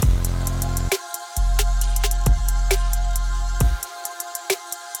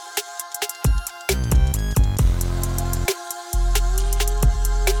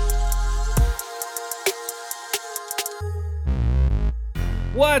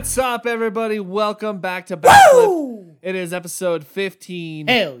What's up, everybody? Welcome back to Backflip. It is episode 15.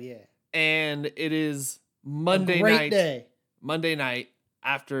 Hell yeah. And it is Monday A great night. day. Monday night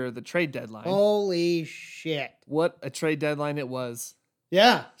after the trade deadline. Holy shit. What a trade deadline it was.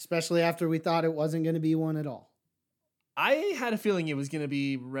 Yeah, especially after we thought it wasn't going to be one at all. I had a feeling it was going to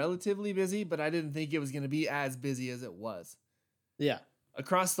be relatively busy, but I didn't think it was going to be as busy as it was. Yeah.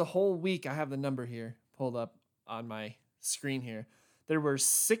 Across the whole week, I have the number here pulled up on my screen here. There were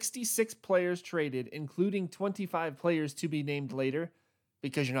 66 players traded, including 25 players to be named later,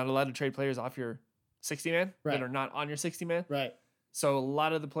 because you're not allowed to trade players off your 60-man that are not on your 60-man. Right. So a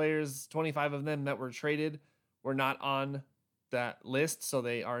lot of the players, 25 of them that were traded, were not on that list, so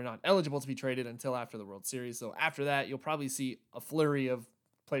they are not eligible to be traded until after the World Series. So after that, you'll probably see a flurry of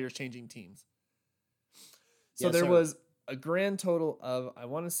players changing teams. So Yes, there sir. was a grand total of, I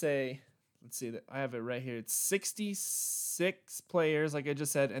want to say, let's see, I have it right here. It's 66 players, like I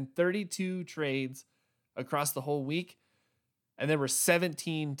just said, and 32 trades across the whole week. And there were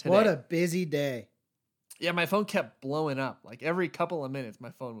 17 today. What a busy day. Yeah, my phone kept blowing up. Like every couple of minutes,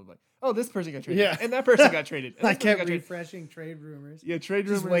 my phone would be like, oh, this person got traded. Yeah. And that person got traded. And I this person kept got traded. refreshing trade rumors. Yeah, trade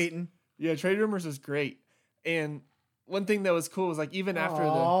Just rumors. waiting. Yeah, trade rumors was great. And one thing that was cool was like even after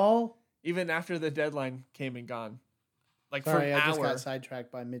the deadline came and gone, like Sorry, for an I hour, just got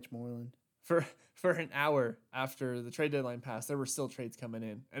sidetracked by Mitch Moreland. for an hour after the trade deadline passed, there were still trades coming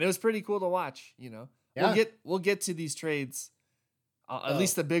in, and it was pretty cool to watch. You know, Yeah. we'll get to these trades, at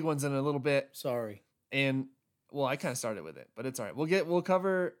least the big ones in a little bit. Sorry. And well, I kind of started with it, but it's all right. We'll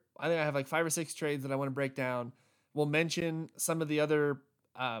cover. I think I have like 5 or 6 trades that I want to break down. We'll mention some of the other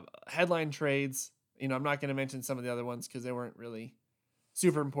headline trades. You know, I'm not going to mention some of the other ones because they weren't really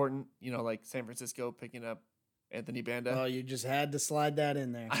super important. You know, like San Francisco picking up Anthony Banda. Oh, you just had to slide that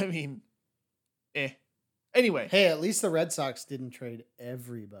in there. I mean, Anyway. Hey, at least the Red Sox didn't trade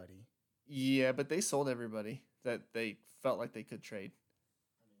everybody. Yeah, but they sold everybody that they felt like they could trade.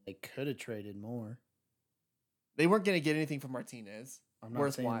 They could have traded more. They weren't going to get anything from Martinez. I'm not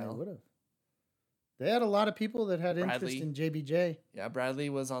worthwhile. saying they would have. They had a lot of people that had Bradley. interest in JBJ. Yeah, Bradley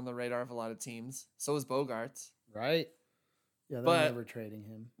was on the radar of a lot of teams. So was Bogarts. Right. Yeah, they're But- never trading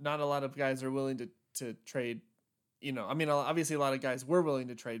him. Not a lot of guys are willing to trade. You know, I mean, obviously a lot of guys were willing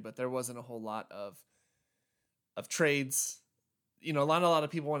to trade, but there wasn't a whole lot of trades. You know, a lot of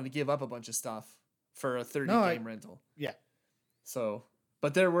people wanted to give up a bunch of stuff for a 30-game rental. Yeah. So,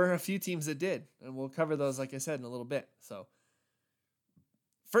 but there were a few teams that did, and we'll cover those, like I said, in a little bit. So,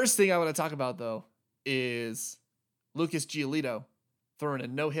 first thing I want to talk about, though, is Lucas Giolito throwing a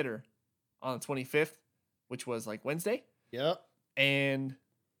no-hitter on the 25th, which was like Wednesday. Yep. And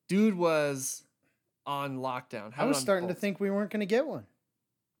dude was on lockdown. I was starting to think we weren't going to get one.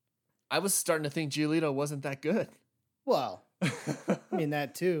 I was starting to think Giolito wasn't that good. Well, I mean,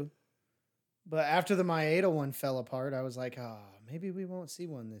 that too. But after the Maeda one fell apart, I was like, oh, maybe we won't see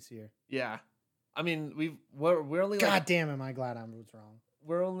one this year. Yeah. I mean, we're only God damn, am I glad I was wrong.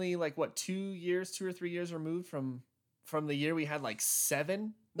 We're only like what 2 or 3 years removed from the year we had like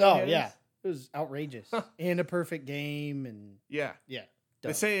 7. Oh, no-hitters? yeah. It was outrageous. And a perfect game. And Yeah. yeah. They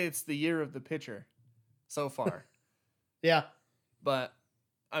Dumb. say it's the year of the pitcher so far. Yeah. But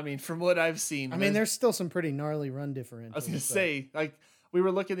I mean, from what I've seen, I mean, there's still some pretty gnarly run differentials. I was going to say, like, we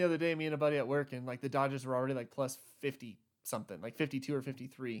were looking the other day, me and a buddy at work, and like the Dodgers were already like plus 50 something, like 52 or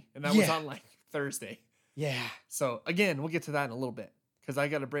 53. And that was Yeah. on like Thursday. Yeah. So again, we'll get to that in a little bit because I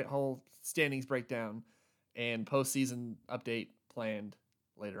got a whole standings breakdown and postseason update planned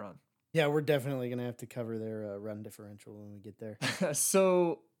later on. Yeah, we're definitely going to have to cover their run differential when we get there.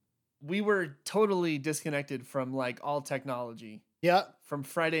 So we were totally disconnected from like all technology Yeah. from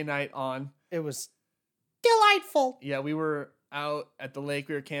Friday night on. It was delightful. Yeah, we were out at the lake.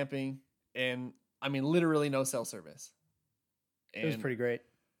 We were camping, and I mean, literally no cell service. It was And pretty great.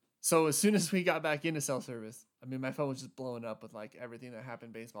 So as soon as we got back into cell service, I mean, my phone was just blowing up with like everything that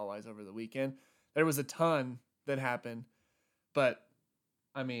happened baseball wise over the weekend. There was a ton that happened, but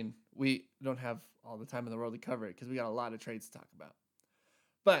I mean, we don't have all the time in the world to cover it because we got a lot of trades to talk about.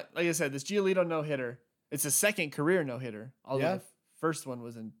 But like I said, this Giolito no hitter, it's a second career no hitter. Although Yeah. the first one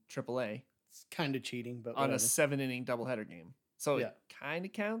was in AAA It's kind of cheating, but on a whatever. 7-inning doubleheader game. So Yeah. it kind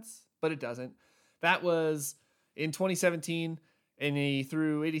of counts, but it doesn't. That was in 2017, and he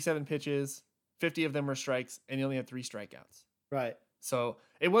threw 87 pitches, 50 of them were strikes, and he only had 3 strikeouts. Right. So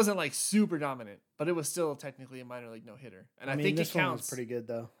it wasn't like super dominant, but it was still technically a minor league no hitter. And I mean, think it this one counts. was pretty good,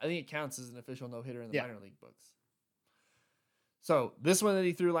 though. I think it counts as an official no hitter in the Yeah. minor league books. So this one that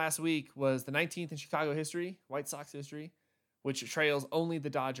he threw last week was the 19th in Chicago history, White Sox history, which trails only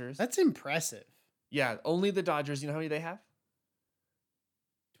the Dodgers. That's impressive. Yeah, only the Dodgers. You know how many they have?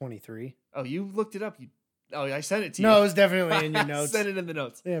 23. Oh, you looked it up. I sent it to you. No, it was definitely in your I notes. sent it in the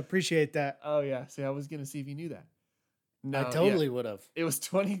notes. Yeah, appreciate that. Oh, yeah. See, I was going to see if you knew that. No, I totally would have. It was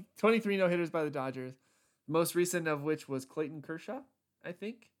 23 no-hitters by the Dodgers. Most recent of which was Clayton Kershaw, I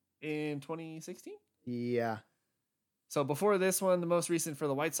think, in 2016. Yeah. So before this one, the most recent for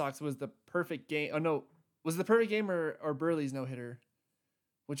the White Sox was the perfect game. Oh, no. Was it the perfect game or Burley's no-hitter?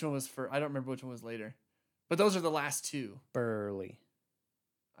 Which one was for? I don't remember which one was later. But those are the last two. Burley.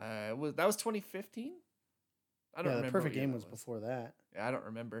 That was 2015? I don't remember. The perfect game was before that. Yeah, I don't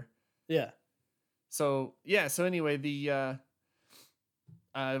remember. Yeah. So anyway, the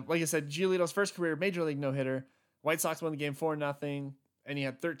like I said, Giolito's first career major league no-hitter. White Sox won the game 4-0, and he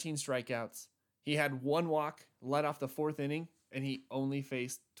had 13 strikeouts. He had one walk, led off the fourth inning, and he only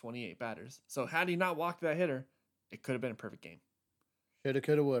faced 28 batters. So had he not walked that hitter, it could have been a perfect game. Shoulda,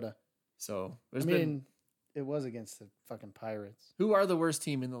 coulda, woulda. So it was against the fucking Pirates. Who are the worst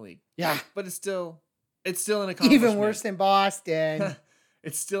team in the league? Yeah. But it's still an accomplishment. Even worse than Boston.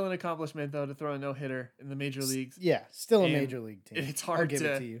 It's still an accomplishment, though, to throw a no-hitter in the major leagues. Yeah, still a And major league team. It's hard I'll give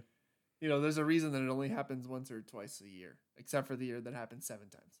it to you. You know, there's a reason that it only happens once or twice a year, except for the year that happened 7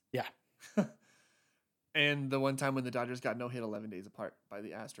 times. Yeah. And the one time when the Dodgers got no-hit 11 days apart by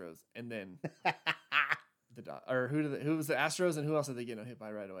the Astros, and then who was the Astros, and who else did they get no-hit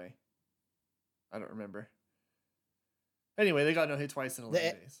by right away? I don't remember. Anyway, they got no-hit twice in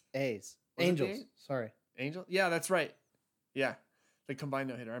 11 days. A's. Was it Angels. the A's? Sorry. Angel? Yeah, that's right. Yeah. The combined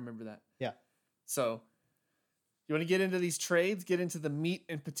no-hitter. I remember that. Yeah. So, you want to get into these trades? Get into the meat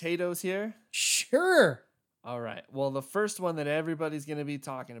and potatoes here? Sure. All right. Well, the first one that everybody's going to be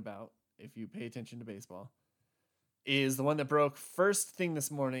talking about, if you pay attention to baseball, is the one that broke first thing this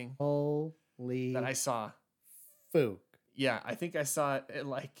morning. Holy that I saw. Fook. Yeah, I think I saw it at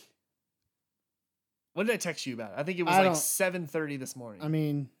when did I text you about it? I think it was 7:30 this morning. I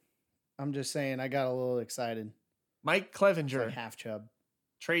mean, I'm just saying I got a little excited. Mike Clevenger, like half chub,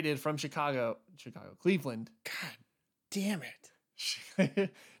 traded from Cleveland. God damn it.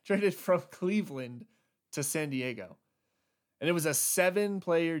 Traded from Cleveland to San Diego. And it was a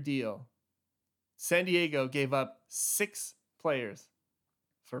 7-player deal. San Diego gave up 6 players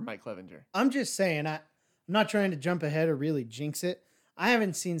for Mike Clevenger. I'm just saying, I'm not trying to jump ahead or really jinx it. I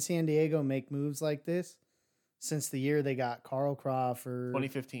haven't seen San Diego make moves like this since the year they got Carl Crawford,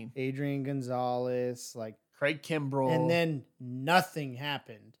 2015, Adrian Gonzalez, Craig Kimbrell. And then nothing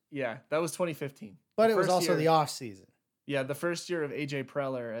happened. Yeah, that was 2015. But it was also the off season. Yeah, the first year of AJ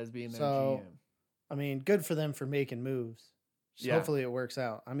Preller as being their GM. I mean, good for them for making moves. So hopefully it works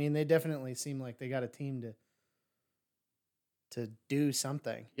out. I mean, they definitely seem like they got a team to do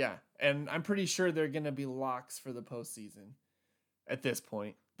something. Yeah, and I'm pretty sure they're going to be locks for the postseason at this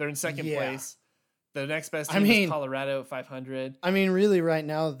point. They're in second place. The next best team is Colorado at 500. I mean, really, right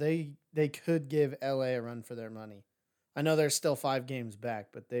now, they could give LA a run for their money. I know they're still 5 games back,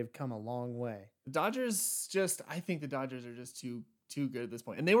 but they've come a long way. The Dodgers I think the Dodgers are just too good at this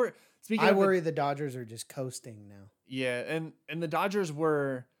point. And they were, I worry the Dodgers are just coasting now. Yeah, and the Dodgers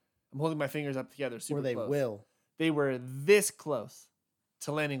were, I'm holding my fingers up together, super close. They were this close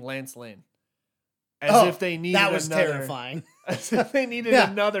to landing Lance Lynn. As if they needed that was terrifying. As if they needed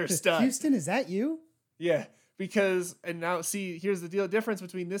another stud. Houston, is that you? Yeah, because, and now see, here's the deal. Difference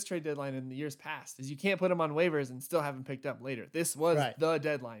between this trade deadline and the years past is you can't put them on waivers and still have them picked up later. This was the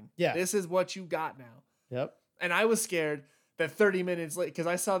deadline. Yeah. This is what you got now. Yep. And I was scared that 30 minutes late, because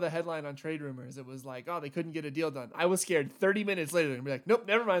I saw the headline on Trade Rumors. It was like, oh, they couldn't get a deal done. I was scared 30 minutes later. They're going to be like, nope,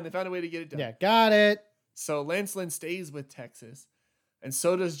 never mind. They found a way to get it done. Yeah, got it. So Lance Lynn stays with Texas, and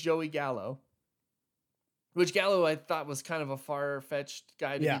so does Joey Gallo. Which Gallo I thought was kind of a far-fetched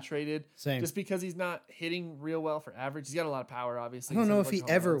guy to be traded. Same. Just because he's not hitting real well for average. He's got a lot of power, obviously. I don't know if he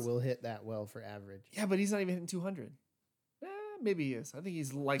ever will hit that well for average. Yeah, but he's not even hitting 200. Maybe he is. I think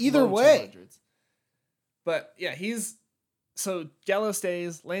he's like either way. 200s. But yeah, so Gallo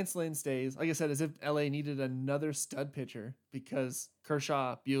stays, Lance Lynn stays. Like I said, as if LA needed another stud pitcher because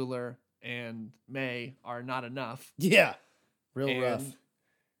Kershaw, Buehler, and May are not enough. Yeah. Real rough.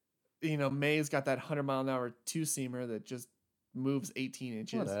 You know, May's got that 100-mile-an-hour 2-seamer that just moves 18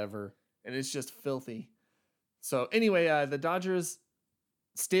 inches. Whatever. And it's just filthy. So anyway, the Dodgers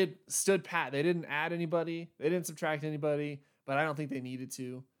stood pat. They didn't add anybody. They didn't subtract anybody. But I don't think they needed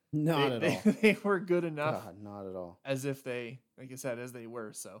to. Not at all. They were good enough. God, not at all. As if they, like I said, as they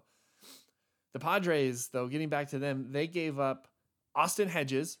were. So the Padres, though, getting back to them, they gave up Austin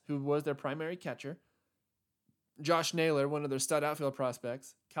Hedges, who was their primary catcher. Josh Naylor, one of their stud outfield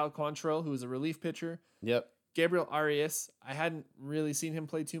prospects. Cal Quantrill, who was a relief pitcher. Yep. Gabriel Arias. I hadn't really seen him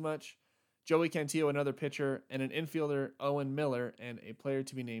play too much. Joey Cantillo, another pitcher, and an infielder, Owen Miller, and a player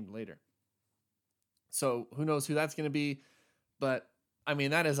to be named later. So who knows who that's going to be. But, I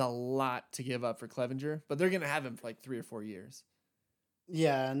mean, that is a lot to give up for Clevenger. But they're going to have him for like 3 or 4 years.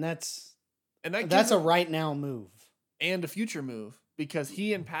 Yeah, and that's a right now move. And a future move. Because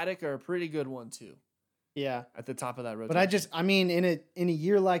he and Paddock are a pretty good one, too. Yeah. At the top of that rotation. But in a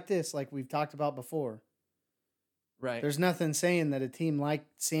year like this, like we've talked about before, right? There's nothing saying that a team like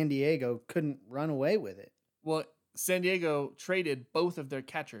San Diego couldn't run away with it. Well, San Diego traded both of their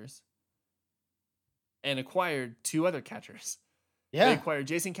catchers and acquired 2 other catchers. Yeah. They acquired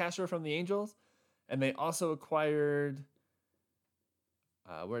Jason Castro from the Angels, and they also acquired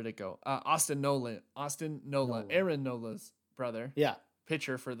where did it go? Austin Nola, Aaron Nola's brother. Yeah.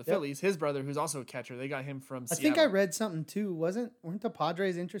 Pitcher for the Phillies, his brother, who's also a catcher. They got him from Seattle. I think I read something too. Weren't the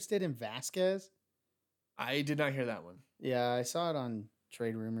Padres interested in Vasquez? I did not hear that one. Yeah, I saw it on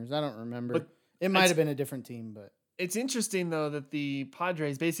Trade Rumors. I don't remember. But it might have been a different team, but it's interesting though that the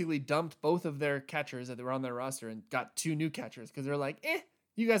Padres basically dumped both of their catchers that were on their roster and got 2 new catchers because they're like,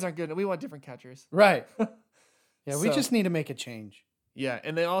 you guys aren't good. We want different catchers. Right. Yeah, we just need to make a change. Yeah,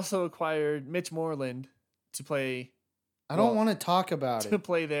 and they also acquired Mitch Moreland to play. I don't want to talk about to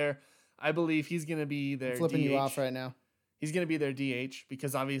play there. I believe he's going to be their flipping DH. You off right now. He's going to be their DH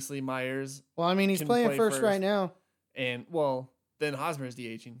because obviously Myers. Well, I mean, he's playing first right now. And, well, then Hosmer's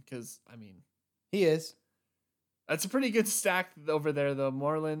DHing because, I mean. He is. That's a pretty good stack over there, though.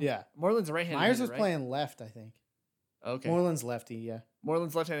 Moreland. Yeah. Moreland's a right-handed Myers hitter, was right? playing left, I think. Okay. Moreland's lefty, yeah.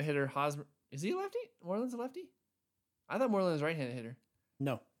 Moreland's left-handed hitter. Hosmer. Is he a lefty? Moreland's a lefty? I thought Moreland was a right-handed hitter.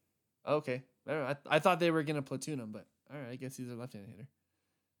 No. Okay. I thought they were going to platoon him, but all right, I guess he's a left-handed hitter.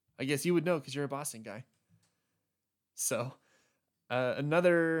 I guess you would know because you're a Boston guy. So,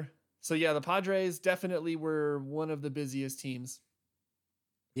 the Padres definitely were one of the busiest teams.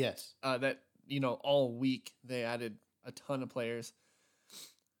 Yes. That, all week they added a ton of players.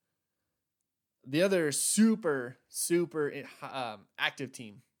 The other super, super active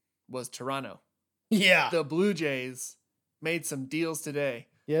team was Toronto. Yeah. The Blue Jays made some deals today.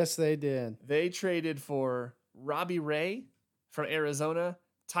 Yes, they did. They traded for Robbie Ray from Arizona,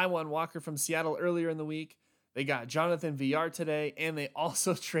 Taijuan Walker from Seattle earlier in the week. They got Jonathan Villar today, and they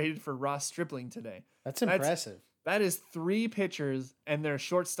also traded for Ross Stripling today. That's impressive. That is 3 pitchers and their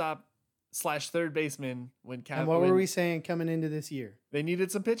shortstop / third baseman. And what were we saying coming into this year? They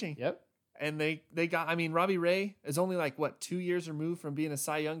needed some pitching. Yep. And they got, Robbie Ray is only 2 years removed from being a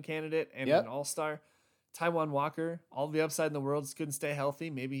Cy Young candidate and an all-star. Taijuan Walker, all the upside in the world, just couldn't stay healthy.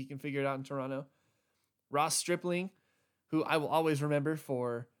 Maybe he can figure it out in Toronto. Ross Stripling, who I will always remember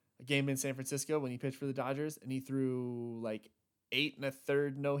for a game in San Francisco when he pitched for the Dodgers, and he threw 8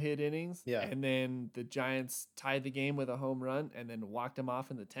 1/3 no-hit innings. Yeah. And then the Giants tied the game with a home run and then walked him off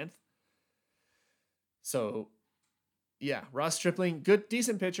in the 10th. So, yeah, Ross Stripling, good,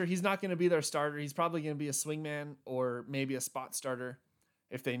 decent pitcher. He's not going to be their starter. He's probably going to be a swingman or maybe a spot starter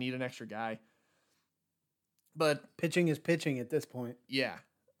if they need an extra guy. But pitching is pitching at this point. Yeah.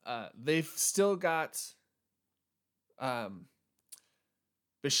 They've still got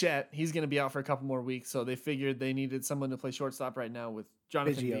Bichette. He's going to be out for a couple more weeks, so they figured they needed someone to play shortstop right now with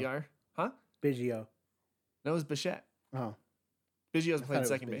Jonathan Villar. Huh? Biggio. No, it was Bichette. Oh. Biggio's playing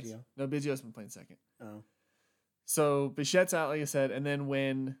second base. No, Biggio's been playing second. Oh. So Bichette's out, like I said, and then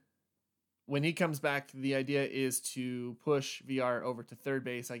when he comes back, the idea is to push Villar over to third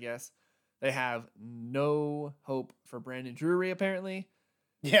base, I guess. They have no hope for Brandon Drury, apparently.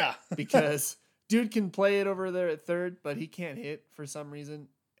 Yeah. Because dude can play it over there at third, but he can't hit for some reason.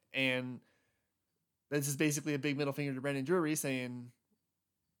 And this is basically a big middle finger to Brandon Drury saying,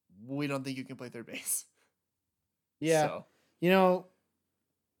 we don't think you can play third base. Yeah. So.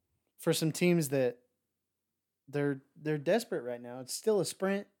 For some teams that they're desperate right now, it's still a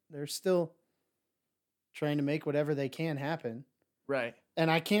sprint. They're still trying to make whatever they can happen. Right. And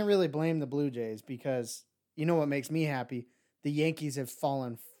I can't really blame the Blue Jays because you know what makes me happy? The Yankees have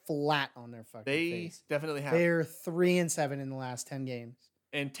fallen flat on their fucking face. They definitely have. They're 3-7 in the last 10 games.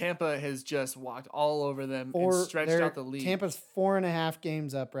 And Tampa has just walked all over them and stretched out the lead. Tampa's 4.5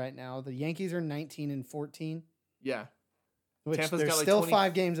 games up right now. The Yankees are 19-14. Yeah. Which Tampa's they're got still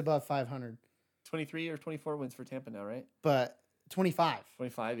 5 games above 500. 23 or 24 wins for Tampa now, right? But 25.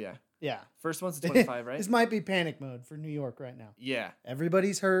 25, yeah. Yeah. First one's 25, right? This might be panic mode for New York right now. Yeah.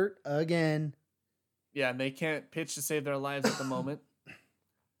 Everybody's hurt again. Yeah, and they can't pitch to save their lives at the moment.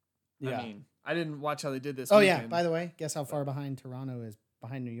 Yeah. I mean, I didn't watch how they did this weekend. Yeah, by the way, guess how far behind Toronto is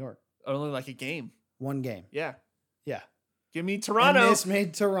behind New York? Only a game. 1 game. Yeah. Yeah. Give me Toronto. And this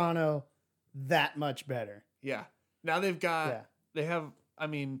made Toronto that much better. Yeah. Now they've got, they have,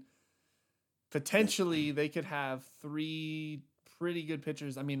 potentially they could have 3 pretty good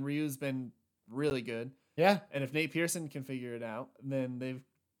pitchers. I mean, Ryu's been really good. Yeah. And if Nate Pearson can figure it out, then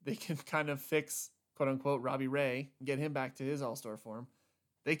they can kind of fix, quote unquote, Robbie Ray and get him back to his all-star form.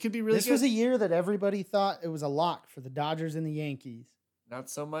 They could be really good. This was a year that everybody thought it was a lock for the Dodgers and the Yankees. Not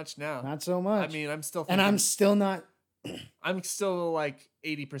so much now. Not so much. I mean, I'm still thinking, and I'm still not. I'm still like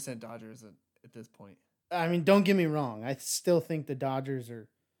 80% Dodgers at this point. I mean, don't get me wrong. I still think the Dodgers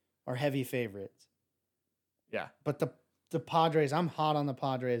are heavy favorites. Yeah. But the Padres, I'm hot on the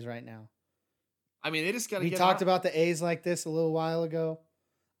Padres right now. I mean, they just got to get We talked about the A's like this a little while ago.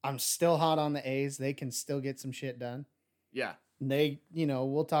 I'm still hot on the A's. They can still get some shit done. Yeah. They,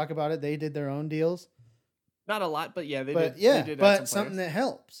 we'll talk about it. They did their own deals. Not a lot, but yeah, they did. Yeah, they did but something that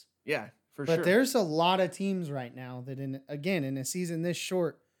helps. Yeah, for sure. But there's a lot of teams right now that, in a season this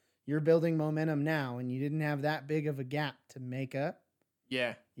short, you're building momentum now, and you didn't have that big of a gap to make up.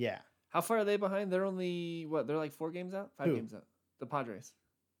 Yeah. Yeah. How far are they behind? They're only, they're like 4 games out? 5 games out. The Padres.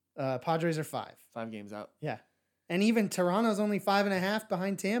 Padres are 5. 5 games out. Yeah. And even Toronto's only 5.5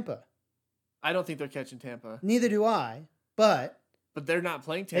 behind Tampa. I don't think they're catching Tampa. Neither do I, but they're not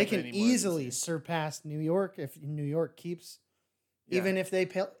playing Tampa anymore. They can easily surpass New York if New York keeps, even if they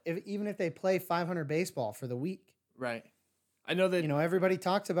play 500 baseball for the week. Right. I know that everybody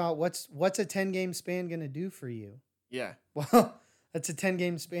talks about what's a 10-game span going to do for you. Yeah. Well, that's a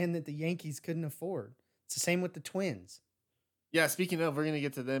 10-game span that the Yankees couldn't afford. It's the same with the Twins. Yeah, speaking of, we're going to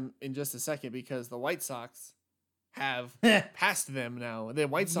get to them in just a second because the White Sox have passed them now. The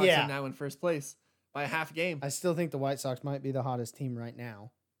White Sox are now in first place by a half game. I still think the White Sox might be the hottest team right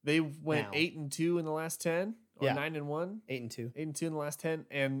now. They went 8-2 in the last 10 or 9-1. 8-2. 8-2 in the last 10,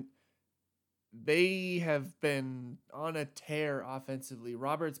 and they have been on a tear offensively.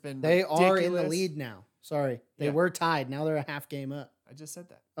 Robert's been ridiculous. Are in the lead now. Sorry. They were tied. Now they're a half game up. I just said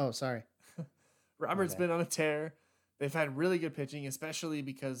that. Oh, sorry. Robert's been on a tear. They've had really good pitching, especially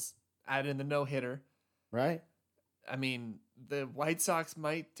because add in the no-hitter. Right. I mean, the White Sox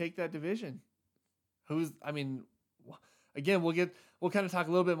might take that division. Again, we'll kind of talk a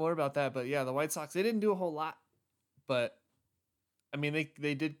little bit more about that, but yeah, the White Sox, they didn't do a whole lot, but I mean,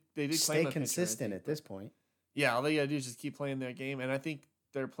 they did stay consistent at this point. Yeah, all they got to do is just keep playing their game, and I think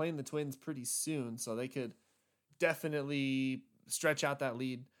they're playing the Twins pretty soon, so they could definitely stretch out that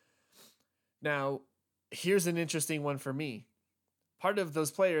lead. Now, here's an interesting one for me. Part of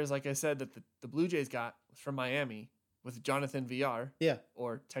those players, like I said, that the Blue Jays got was from Miami with Jonathan Villar. Yeah.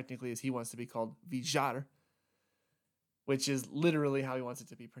 Or technically, as he wants to be called, Villar, which is literally how he wants it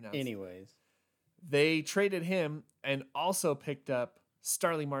to be pronounced. Anyways. They traded him and also picked up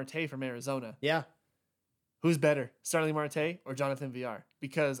Starling Marte from Arizona. Yeah. Who's better, Starling Marte or Jonathan Villar?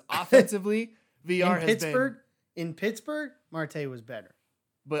 Because offensively, Villar has been... In Pittsburgh, Marte was better.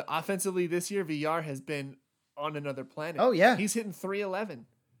 But offensively this year, Villar has been on another planet. Oh, yeah. He's hitting 311.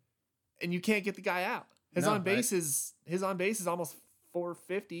 And you can't get the guy out. His on base is almost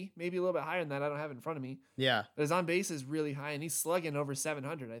 450, maybe a little bit higher than that. I don't have it in front of me. Yeah. But his on base is really high, and he's slugging over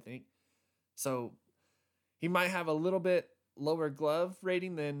 700, I think. So he might have a little bit lower glove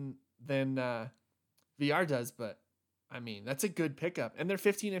rating than VR does, but I mean, that's a good pickup. And they're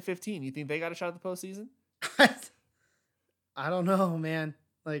 15-15. You think they got a shot at the postseason? I don't know, man.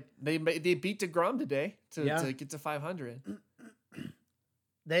 Like they beat DeGrom today to get to 500.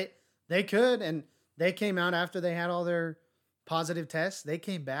 They could, and they came out after they had all their positive tests. They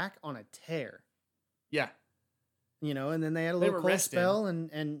came back on a tear. Yeah. And then they had a little cold spell,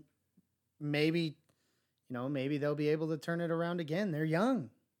 and maybe, maybe they'll be able to turn it around again. They're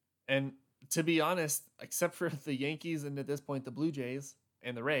young. And to be honest, except for the Yankees and at this point the Blue Jays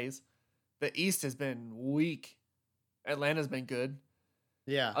and the Rays, the East has been weak. Atlanta's been good.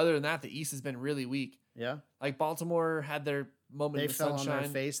 Yeah. Other than that, the East has been really weak. Yeah. Like Baltimore had their moment of sunshine. They fell on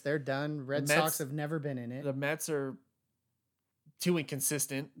their face. They're done. Red Sox have never been in it. The Mets are too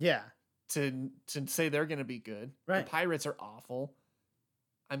inconsistent. Yeah. To say they're going to be good. Right. The Pirates are awful.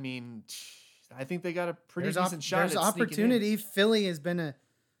 I mean, I think they got a pretty decent shot. There's opportunity. Philly has been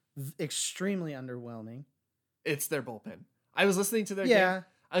extremely underwhelming. It's their bullpen. I was listening to their game.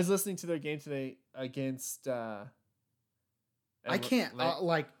 I was listening to their game today against. I can't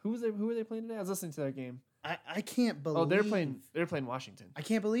who were they playing today? I was listening to their game. I can't believe. Oh, they're playing Washington. I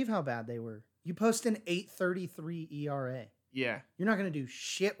can't believe how bad they were. You post an 8.33 ERA. Yeah, you're not going to do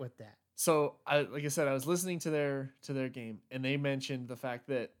shit with that. So, like I said, I was listening to their game, and they mentioned the fact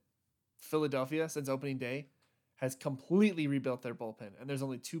that Philadelphia, since opening day, has completely rebuilt their bullpen, and there's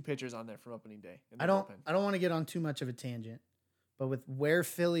only 2 pitchers on there from opening day. I don't want to get on too much of a tangent, but with where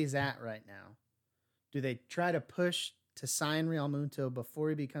Philly's at right now, do they try to push to sign Realmuto before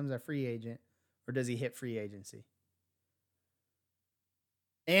he becomes a free agent, or does he hit free agency?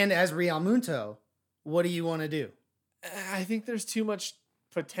 And as Realmuto, what do you want to do? I think there's too much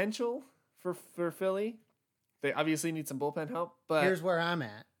potential for Philly. They obviously need some bullpen help, but here's where I'm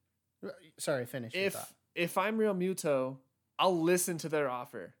at. Sorry, finish your thought. If I'm Realmuto, I'll listen to their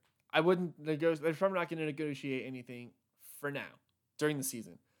offer. I wouldn't negotiate. They're probably not going to negotiate anything for now during the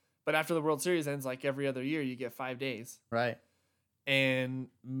season. But after the World Series ends, like every other year, you get 5 days. Right. And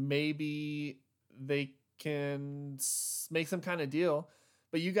maybe they can make some kind of deal.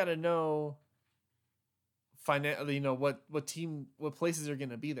 But you got to know, what places are going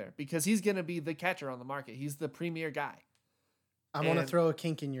to be there. Because he's going to be the catcher on the market. He's the premier guy. I want to throw a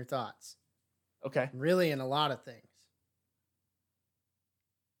kink in your thoughts. Okay. Really, in a lot of things.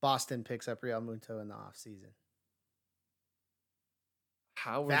 Boston picks up Realmuto in the offseason.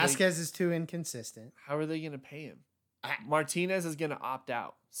 Vasquez is too inconsistent. How are they going to pay him? Martinez is going to opt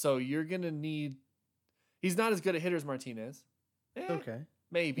out. So you're going to need... He's not as good a hitter as Martinez. Okay.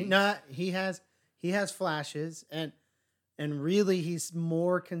 Maybe. He has flashes, and really he's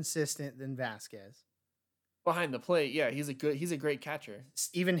more consistent than Vasquez. Behind the plate, yeah, he's a great catcher.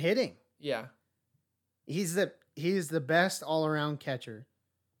 Even hitting. Yeah. He's the best all-around catcher.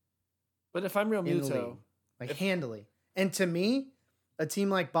 But if I'm Realmuto, handily. And to me, a team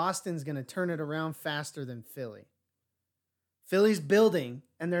like Boston's going to turn it around faster than Philly. Philly's building,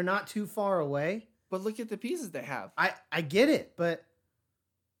 and they're not too far away. But look at the pieces they have. I get it, but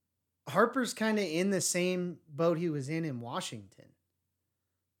Harper's kind of in the same boat he was in Washington.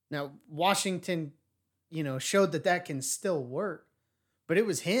 Now, Washington, showed that can still work, but it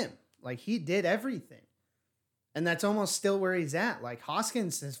was him. Like, he did everything. And that's almost still where he's at. Like,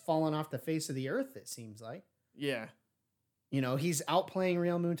 Hoskins has fallen off the face of the earth, it seems like. Yeah. He's outplaying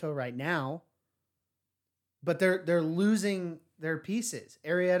Realmuto right now, but they're losing their pieces.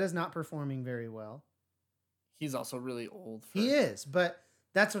 Arrieta's not performing very well. He's also really old. He is, but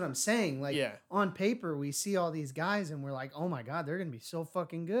that's what I'm saying. Like, yeah. On paper, we see all these guys, and we're like, oh my God, they're going to be so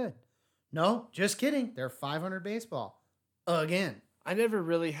fucking good. No, just kidding. They're 500 baseball. Again. I never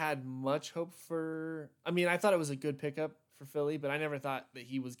really had much hope for... I mean, I thought it was a good pickup for Philly, but I never thought that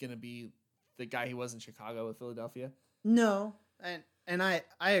he was going to be the guy he was in Chicago with Philadelphia. No, and I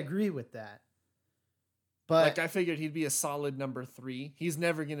agree with that. But I figured he'd be a solid number 3. He's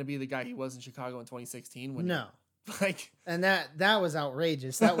never going to be the guy he was in Chicago in 2016. And that was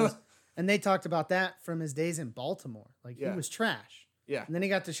outrageous. That was, and they talked about that from his days in Baltimore. He was trash. Yeah. And then he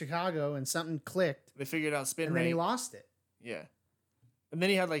got to Chicago and something clicked. They figured out spin rate. And then he lost it. Yeah. And then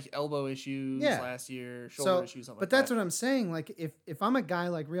he had elbow issues last year, shoulder issues, something like that. But that's what I'm saying. If I'm a guy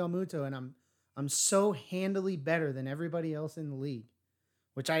like Realmuto and I'm so handily better than everybody else in the league,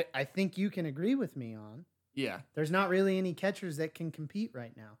 which I think you can agree with me on. Yeah. There's not really any catchers that can compete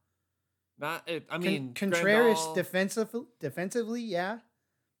right now. Contreras defensively, yeah.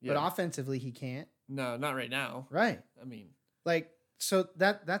 But offensively he can't. No, not right now. Right. I mean, so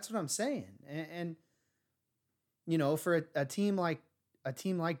that's what I'm saying. And for a team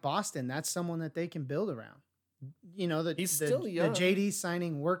like Boston, that's someone that they can build around. He's still young. The JD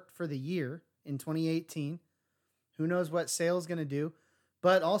signing worked for the year in 2018. Who knows what Sale's going to do?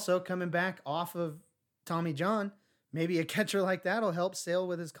 But also coming back off of Tommy John, maybe a catcher like that will help Sale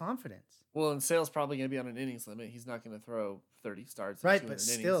with his confidence. Well, and Sale's probably going to be on an innings limit. He's not going to throw 30 starts. Right, but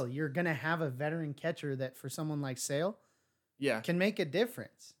still, you're going to have a veteran catcher that for someone like Sale can make a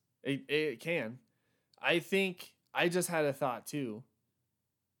difference. It can. I think I just had a thought, too.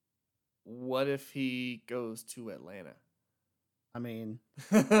 What if he goes to Atlanta? I mean,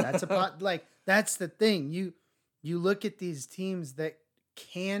 that's that's the thing. You look at these teams that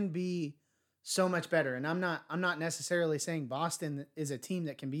can be so much better, and I'm not necessarily saying Boston is a team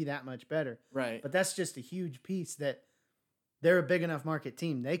that can be that much better. Right. But that's just a huge piece that they're a big enough market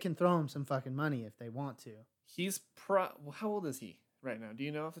team. They can throw him some fucking money if they want to. He's how old is he right now? Do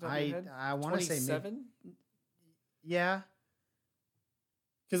you know off the top of your head? I want to say 7. Yeah.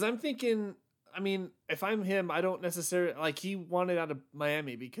 Because I'm thinking, I mean, if I'm him, I don't necessarily he wanted out of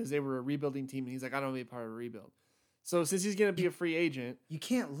Miami because they were a rebuilding team, and he's like, I don't want to be a part of a rebuild. So since he's going to be a free agent, you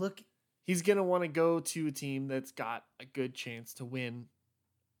can't look. He's going to want to go to a team that's got a good chance to win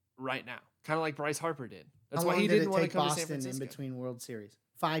right now, kind of like Bryce Harper did. That's why he didn't want to come to San Francisco. In between World Series?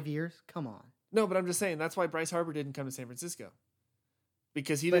 5 years? Come on. No, but I'm just saying that's why Bryce Harper didn't come to San Francisco.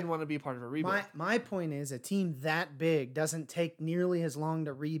 Because he didn't want to be a part of a rebuild. My point is a team that big doesn't take nearly as long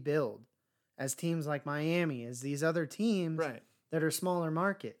to rebuild as teams like Miami, as these other teams that are smaller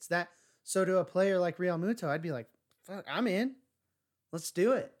markets. So to a player like Realmuto, I'd be like, fuck, I'm in. Let's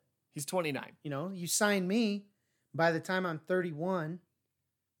do it. He's 29. You sign me. By the time I'm 31,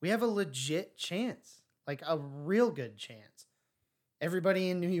 we have a legit chance, like a real good chance. Everybody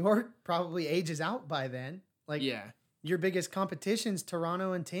in New York probably ages out by then. Like, your biggest competition's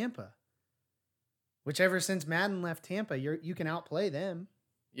Toronto and Tampa. Which ever since Madden left Tampa, you can outplay them.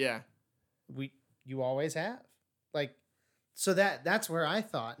 Yeah. You always have. Like, so that's where I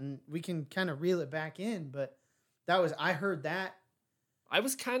thought, and we can kind of reel it back in, but I heard that. I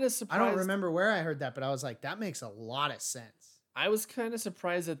was kind of surprised. I don't remember where I heard that, but I was like, that makes a lot of sense. I was kind of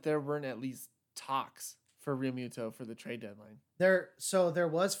surprised that there weren't at least talks for Real Muto for the trade deadline. There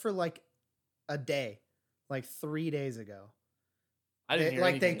was for like a day, like 3 days ago. I didn't hear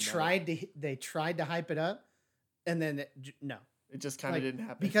anything they tried to hype it up, and then no, it just kind of didn't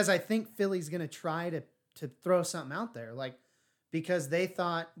happen. Because I think Philly's gonna try to throw something out there, like, because they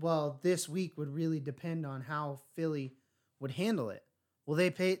thought, well, this week would really depend on how Philly would handle it. Well, they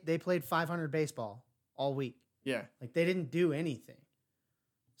played 500 baseball all week. Yeah, like they didn't do anything.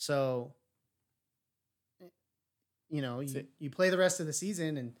 So, you play the rest of the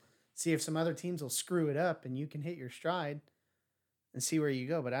season and see if some other teams will screw it up, and you can hit your stride and see where you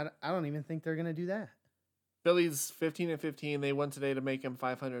go. But I don't even think they're gonna do that. Philly's 15-15. They won today to make them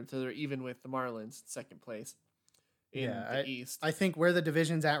 500, so they're even with the Marlins, second place in the East. I think where the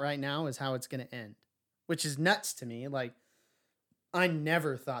division's at right now is how it's going to end, which is nuts to me. Like, I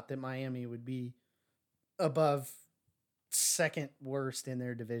never thought that Miami would be above second worst in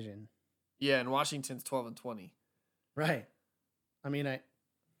their division. Yeah, and Washington's 12-20. Right. I mean, I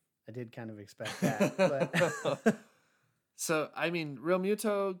did kind of expect that. But So, I mean, Real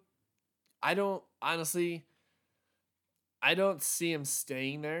Muto, I don't see him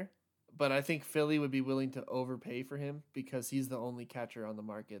staying there, but I think Philly would be willing to overpay for him because he's the only catcher on the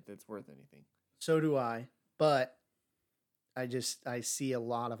market that's worth anything. So do I, but I see a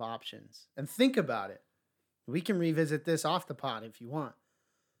lot of options. And think about it. We can revisit this off the pod if you want.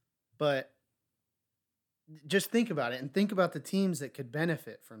 But just think about it, and think about the teams that could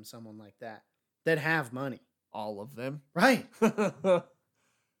benefit from someone like that have money. All of them. Right.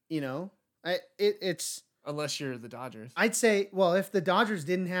 It's... Unless you're the Dodgers. I'd say, well, if the Dodgers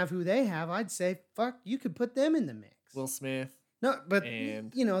didn't have who they have, I'd say, fuck, you could put them in the mix. Will Smith. No, but,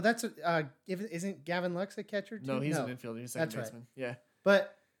 that's... isn't Gavin Lux a catcher too? No, he's an infielder. He's a second baseman. Right. Yeah.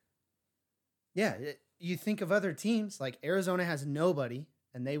 But, yeah, you think of other teams, like Arizona has nobody,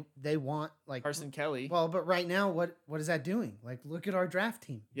 and they want, like... Carson Kelly. Well, but right now, what is that doing? Like, look at our draft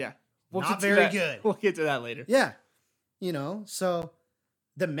team. Yeah. Not very good. We'll get to that later. Yeah. So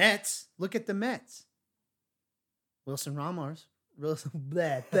the Mets, look at the Mets. Wilson Ramos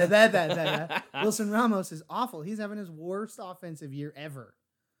is awful. He's having his worst offensive year ever.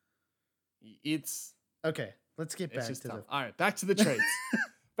 Okay. Let's get back to tough. All right, back to the trades.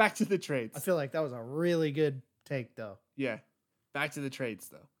 Back to the trades. I feel like that was a really good take, though. Yeah, back to the trades,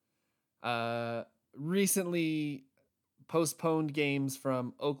 though. Recently postponed games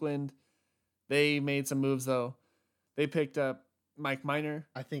from Oakland. They made some moves, though. They picked up Mike Minor.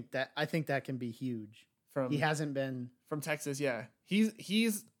 I think that can be huge. He hasn't been from Texas. Yeah,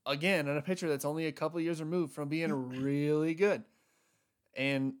 he's again on a pitcher that's only a couple of years removed from being really good,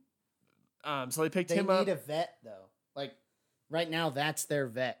 and so they picked him up. They need a vet though. Like right now, that's their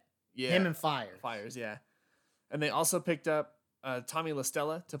vet. Yeah, him and Fiers. Yeah, and they also picked up Tommy La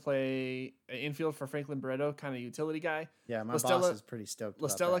Stella to play infield for Franklin Barreto, kind of utility guy. Yeah, my boss is pretty stoked. La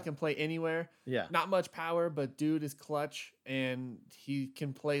Stella can play anywhere. Yeah, not much power, but dude is clutch, and he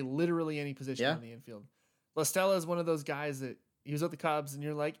can play literally any position on the infield. La Stella is one of those guys that he was at the Cubs, and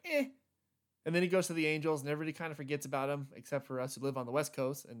you're like, eh. And then he goes to the Angels, and everybody kind of forgets about him, except for us who live on the West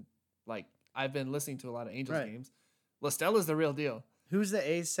Coast. And, like, I've been listening to a lot of Angels games. La Stella's the real deal. Who's the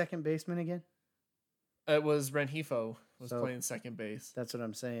A's second baseman again? It was Rengifo playing second base. That's what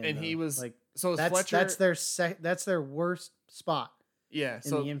I'm saying. And he was like, so Fletcher. That's their worst spot. Yeah,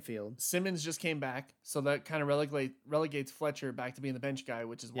 in the infield. Simmons just came back, so that kind of relegates Fletcher back to being the bench guy,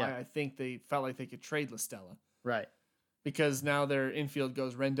 which is why I think they felt like they could trade La Stella. Right. Because now their infield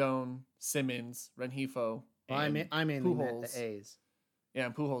goes Rendon, Simmons, Rengifo. Well, I mainly meant the A's. Yeah,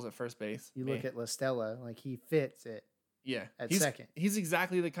 and Pujols at first base. You look at La Stella, like he fits it. Yeah, at second. He's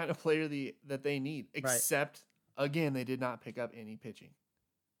exactly the kind of player that they need. Except again, they did not pick up any pitching.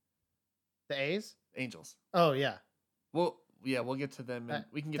 The A's? Angels. Oh yeah. Well, yeah, we'll get to them. And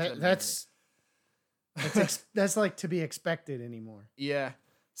we can get to them. That's like to be expected anymore. Yeah.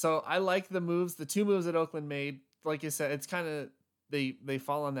 So I like the moves. The two moves that Oakland made, like you said, it's kind of they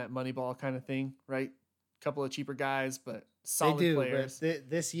fall on that money ball kind of thing, right? Couple of cheaper guys, but solid players. But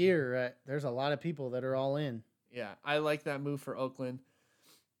this year, there's a lot of people that are all in. Yeah, I like that move for Oakland.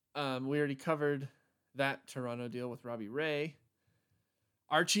 We already covered that Toronto deal with Robbie Ray.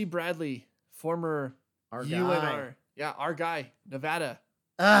 Archie Bradley, former Our UNR. guy. Yeah, our guy, Nevada.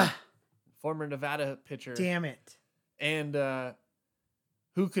 Former Nevada pitcher. Damn it. And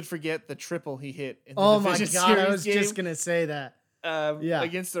who could forget the triple he hit in the Oh my Division God, I Series was game, just going to say that.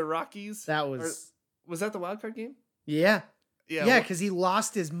 against the Rockies? That was... Was that the wild card game? Yeah. Yeah. Yeah, because he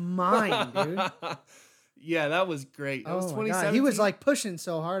lost his mind, dude. Yeah, that was great. That was 2017. He was like pushing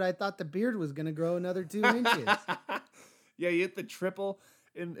so hard, I thought the beard was going to grow another 2 inches. Yeah, he hit the triple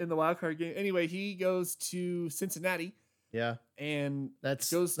in the wild card game. Anyway, he goes to Cincinnati. Yeah. And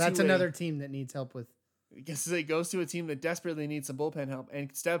That's goes another team that needs help with. I guess it goes to a team that desperately needs some bullpen help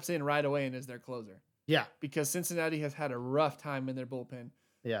and steps in right away and is their closer. Yeah. Because Cincinnati has had a rough time in their bullpen.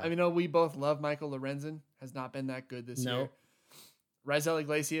 Yeah. I mean, we both love Michael Lorenzen. Has not been that good this year. Raisel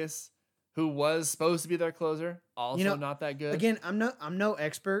Iglesias, who was supposed to be their closer, also not that good. Again, I'm no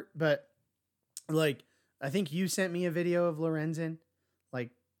expert, but like I think you sent me a video of Lorenzen, like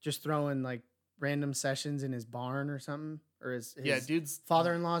just throwing like random sessions in his barn or something, or his dude's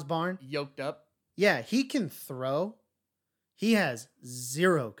father-in-law's barn. Yoked up. Yeah, he can throw. He has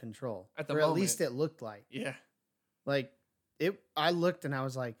zero control. At the or moment. At least it looked like. Yeah. Like I looked and I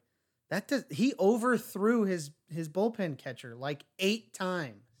was like, he overthrew his bullpen catcher like 8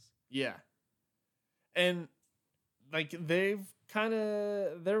 times. Yeah. And like they're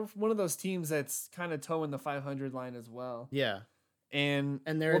one of those teams that's kind of towing the 500 line as well. Yeah. And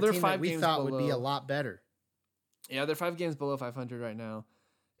they're a team that we thought would be a lot better. Yeah, they're 5 games below 500 right now.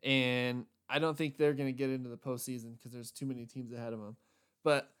 And I don't think they're going to get into the postseason because there's too many teams ahead of them.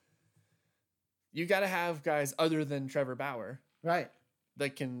 But you got to have guys other than Trevor Bauer. Right.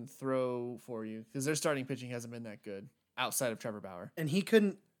 That can throw for you because their starting pitching hasn't been that good outside of Trevor Bauer. And he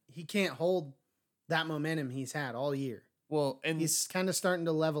can't hold that momentum he's had all year. Well, and he's kind of starting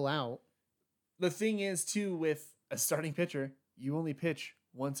to level out. The thing is too, with a starting pitcher, you only pitch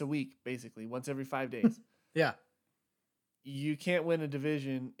once a week, basically once every 5 days. Yeah. You can't win a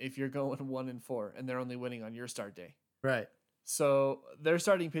division if you're going 1-4 and they're only winning on your start day. Right. So their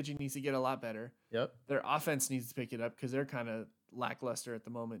starting pitching needs to get a lot better. Yep. Their offense needs to pick it up because they're kind of lackluster at the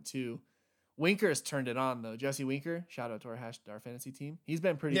moment too. Winker's turned it on though. Jesse Winker, shout out to our fantasy team. He's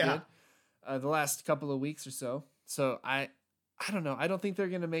been pretty good the last couple of weeks or so. So I don't know. I don't think they're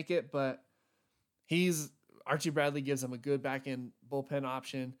going to make it, but Archie Bradley gives them a good back end bullpen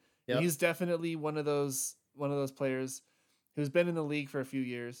option. Yep. He's definitely one of those players who's been in the league for a few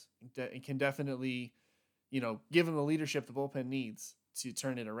years and can definitely, give him the leadership the bullpen needs to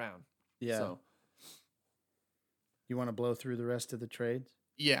turn it around. Yeah. So, you want to blow through the rest of the trades?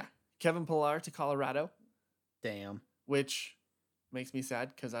 Yeah. Kevin Pillar to Colorado. Damn. Which makes me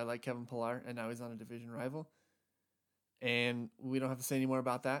sad because I like Kevin Pillar and now he's on a division rival. And we don't have to say any more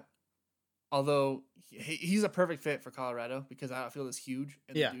about that. Although he's a perfect fit for Colorado because outfield is huge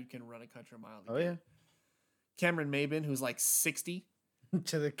and the dude can run a country mile. Oh, yeah. Cameron Maybin, who's like 60.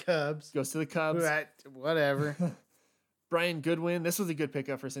 To the Cubs. Goes to the Cubs. Right. Whatever. Brian Goodwin. This was a good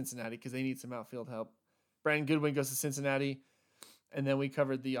pickup for Cincinnati because they need some outfield help. Brian Goodwin goes to Cincinnati. And then we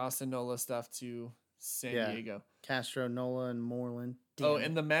covered the Austin Nola stuff to San Diego. Castro, Nola, and Moreland. Damn.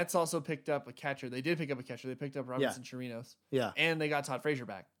 And the Mets also picked up a catcher. They did pick up a catcher. They picked up Robinson Chirinos. Yeah. And they got Todd Frazier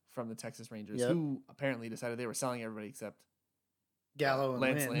back from the Texas Rangers, who apparently decided they were selling everybody except Gallo and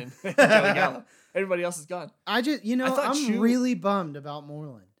Lance Lynn. Gallo. Everybody else is gone. I'm really bummed about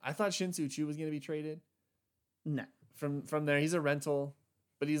Moreland. I thought Shin-Soo Choo was going to be traded. No. From there, he's a rental,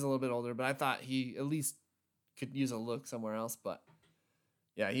 but he's a little bit older. But I thought he at least could use a look somewhere else. But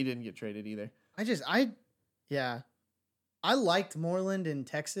yeah, he didn't get traded either. I liked Moreland in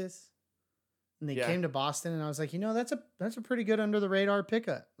Texas. And they came to Boston, and I was like, that's a pretty good under the radar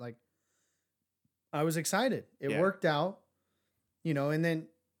pickup. Like, I was excited. It worked out, and then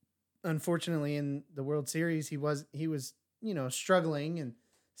unfortunately in the World Series, he was, struggling, and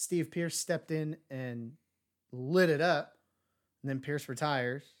Steve Pearce stepped in and lit it up. And then Pearce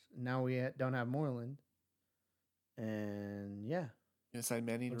retires. And now we don't have Moreland. And You decide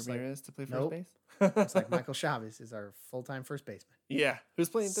Manny Ramirez to play first base? It's like Michael Chavez is our full-time first baseman. Yeah. Who's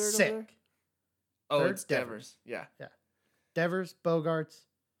playing third Sick. over there? Oh, third, it's Devers. Yeah. Devers, Bogarts.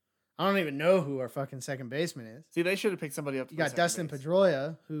 I don't even know who our fucking second baseman is. See, they should have picked somebody up. You got Dustin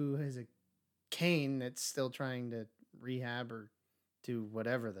Pedroia, who is a cane that's still trying to rehab or do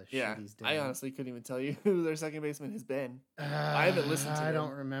whatever the shit he's doing. I honestly couldn't even tell you who their second baseman has been. I haven't listened to them. I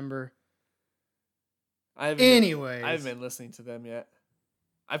don't remember. I haven't been listening to them yet.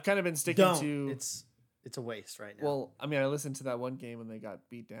 I've kind of been sticking to... It's a waste right now. Well, I mean, I listened to that one game when they got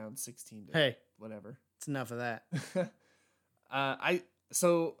beat down 16 to whatever. It's enough of that.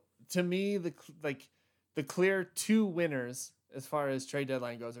 So to me, the clear 2 winners as far as trade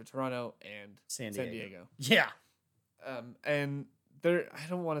deadline goes are Toronto and San Diego. Yeah. And I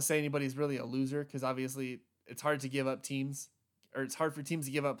don't want to say anybody's really a loser because obviously it's hard to give up teams, or it's hard for teams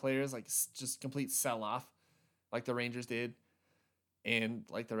to give up players like just complete sell off, like the Rangers did, and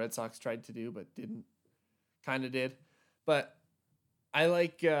like the Red Sox tried to do but didn't, kind of did. But I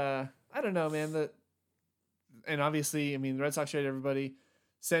like I don't know, man. And obviously, I mean, the Red Sox traded everybody.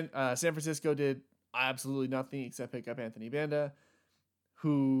 San Francisco did absolutely nothing except pick up Anthony Banda,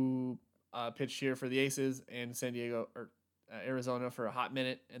 who pitched here for the Aces, and San Diego or Arizona for a hot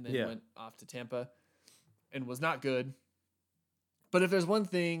minute, and then went off to Tampa and was not good. But if there's one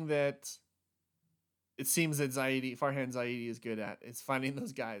thing that it seems that Farhan Zaidi is good at, it's finding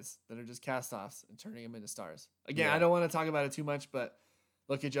those guys that are just cast-offs and turning them into stars. Again, I don't want to talk about it too much, but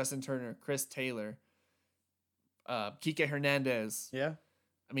look at Justin Turner, Chris Taylor, Kike Hernandez. Yeah.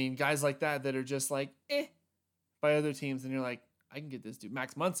 I mean, guys like that are just like, by other teams, and you're like, I can get this dude.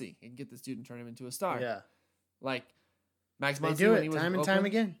 Max Muncy, I can get this dude and turn him into a star. Yeah. Like, Max Muncy, they do it time and time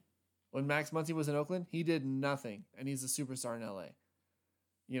again. When Max Muncy was in Oakland, he did nothing, and he's a superstar in LA.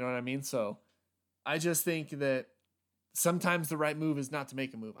 You know what I mean? So I just think that sometimes the right move is not to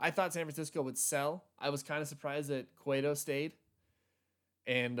make a move. I thought San Francisco would sell. I was kind of surprised that Cueto stayed,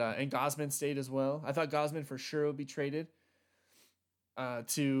 and Gausman stayed as well. I thought Gausman for sure would be traded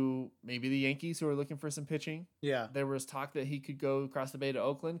to maybe the Yankees, who are looking for some pitching. Yeah. There was talk that he could go across the bay to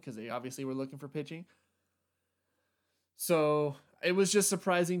Oakland because they obviously were looking for pitching. So it was just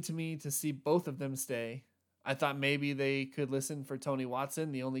surprising to me to see both of them stay. I thought maybe they could listen for Tony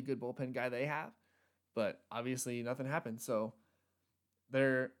Watson, the only good bullpen guy they have, but obviously nothing happened. So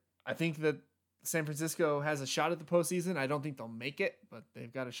I think that San Francisco has a shot at the postseason. I don't think they'll make it, but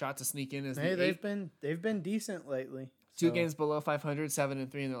they've got a shot to sneak in as they've been decent lately. Two games below 500,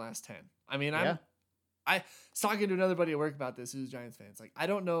 7-3 in their last 10. I mean, I was talking to another buddy at work about this who's Giants fans. Like, I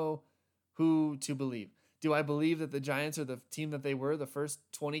don't know who to believe. Do I believe that the Giants are the team that they were the first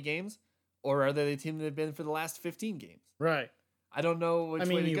 20 games? Or are they the team they've been for the last 15 games? Right. I don't know which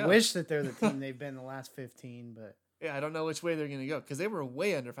way to go. You wish that they're the team they've been the last 15, but... Yeah, I don't know which way they're going to go. Because they were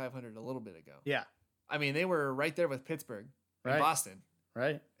way under 500 a little bit ago. Yeah. I mean, they were right there with Pittsburgh and Boston.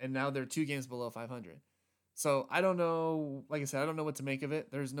 Right. And now they're 2 games below 500. So I don't know. Like I said, I don't know what to make of it.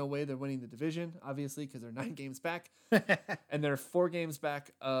 There's no way they're winning the division, obviously, because they're 9 games back. And they're 4 games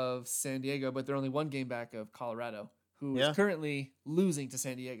back of San Diego, but they're only 1 game back of Colorado, who is currently losing to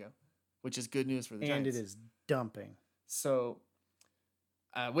San Diego, which is good news for the Giants. And it is dumping. So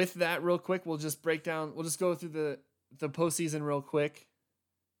with that, real quick, we'll just go through the postseason real quick.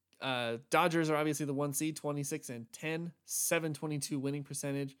 Dodgers are obviously the 1 seed, 26-10, 722 winning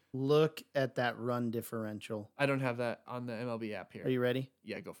percentage. Look at that run differential. I don't have that on the MLB app here. Are you ready?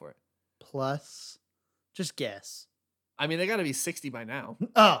 Yeah, go for it. Plus, just guess. I mean, they got to be 60 by now.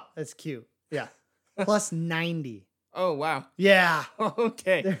 Oh, that's cute. Yeah. Plus 90. Oh, wow. Yeah.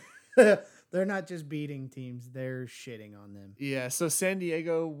 Okay. They're not just beating teams, they're shitting on them. Yeah, so San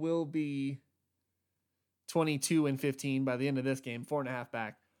Diego will be 22-15 by the end of this game, 4.5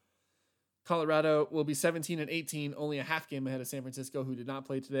 back. Colorado will be 17-18, only a half game ahead of San Francisco, who did not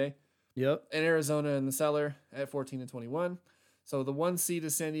play today. Yep. And Arizona in the cellar at 14-21. So the 1 seed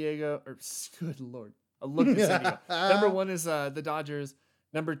is San Diego. Good Lord. Look at San Diego. Number 1 is the Dodgers.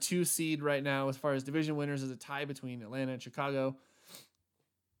 Number 2 seed right now, as far as division winners, is a tie between Atlanta and Chicago.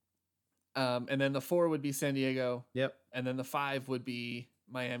 And then the 4 would be San Diego. Yep. And then the 5 would be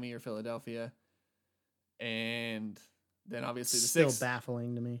Miami or Philadelphia. And then obviously the 6. Still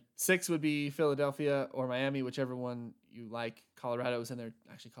baffling to me. 6 would be Philadelphia or Miami, whichever one you like. Colorado is in there.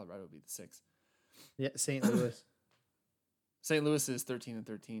 Actually, Colorado would be the 6. Yeah, St. Louis. St. Louis is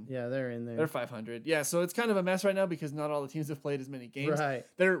 13-13. Yeah, they're in there. They're 500. Yeah, so it's kind of a mess right now because not all the teams have played as many games. Right.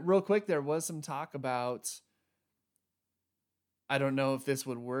 Real quick, there was some talk about, I don't know if this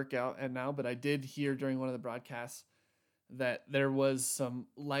would work out and now, but I did hear during one of the broadcasts that there was some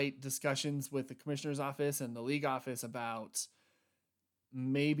light discussions with the commissioner's office and the league office about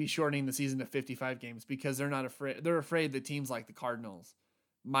maybe shortening the season to 55 games because they're afraid that teams like the Cardinals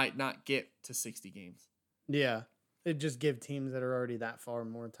might not get to 60 games. Yeah. It'd just give teams that are already that far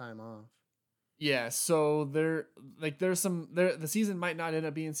more time off. Yeah, so the season might not end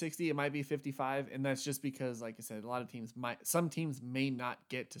up being 60, it might be 55, and that's just because, like I said, some teams may not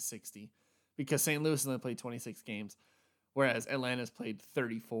get to 60 because St. Louis only played 26 games, whereas Atlanta's played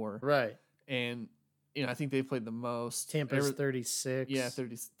 34. Right. And I think they've played the most. Tampa's 36. Yeah,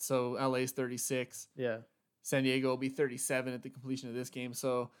 30. So LA's 36. Yeah. San Diego will be 37 at the completion of this game.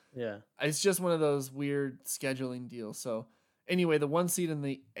 So yeah, it's just one of those weird scheduling deals. So anyway, the 1 seed in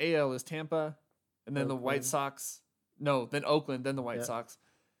the AL is Tampa, and then the White Sox No, then Oakland, then the White Yep. Sox.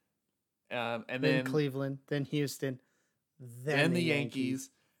 And Then then Cleveland, then Houston, then the Yankees,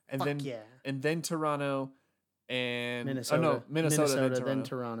 and Fuck then yeah. and then Toronto, and Minnesota. Oh no, Minnesota, then Toronto. then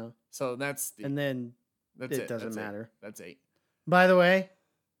Toronto. So that's And then that's it doesn't That's matter. 8. That's 8. By the way,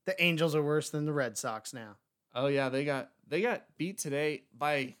 the Angels are worse than the Red Sox now. Oh yeah, they got beat today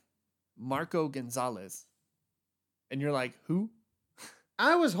by Marco Gonzalez, and you're like, who?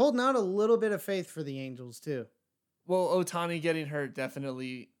 I was holding out a little bit of faith for the Angels too. Well, Ohtani getting hurt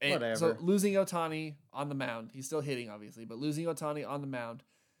definitely. And Whatever. So losing Ohtani on the mound, he's still hitting obviously, but losing Ohtani on the mound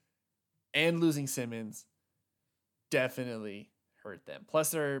and losing Simmons definitely hurt them.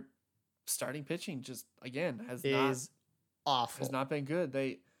 Plus their starting pitching just again Is awful. has not been good.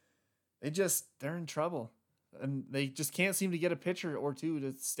 They're in trouble. And they just can't seem to get a pitcher or two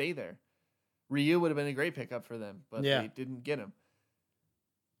to stay there. Ryu would have been a great pickup for them, but Yeah. they didn't get him.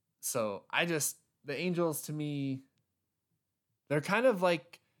 So the Angels to me, they're kind of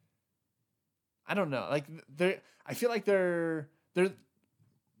like, I don't know, like I feel like they're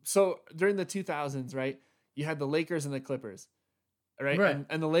so during the 2000s, right? You had the Lakers and the Clippers, right? Right.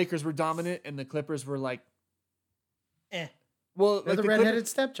 And the Lakers were dominant, and the Clippers were like, Eh. well, They're like the redheaded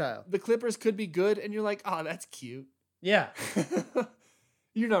stepchild. the Clippers could be good, and you're like, oh, that's cute. Yeah.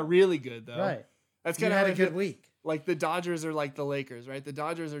 You're not really good though. Right. That's You kind of had how a good week. Like the Dodgers are like the Lakers, right? The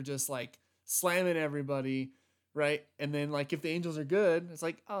Dodgers are just like slamming everybody, right? And then like if the Angels are good, it's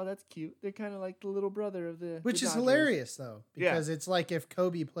like, oh, that's cute. They're kind of like the little brother of the Which is Dodgers. hilarious though, Yeah. because it's like if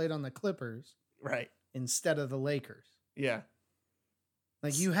Kobe played on the Clippers Right. instead of the Lakers. Yeah.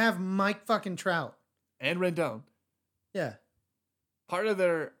 Like you have Mike fucking Trout. And Rendon. Yeah. Part of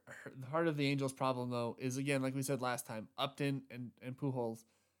the Angels' problem though is again, like we said last time, Upton and Pujols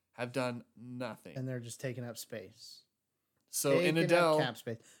have done nothing. And they're just taking up space. So Taking in up Adele, cap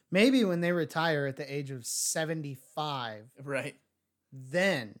space. Maybe when they retire at the age of 75, right?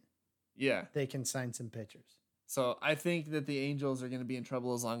 then Yeah. they can sign some pitchers. So I think that the Angels are going to be in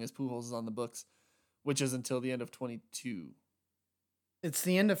trouble as long as Pujols is on the books, which is until the end of 22. It's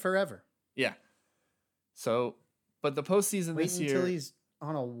the end of forever. Yeah. So, but the postseason Wait this until year, he's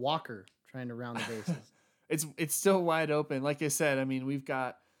on a walker trying to round the bases. it's still wide open. Like I said, I mean, we've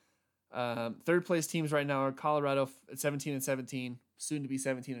got third place teams right now are Colorado at 17-17, soon to be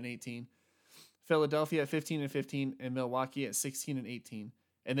 17-18, Philadelphia at 15-15, and Milwaukee at 16-18.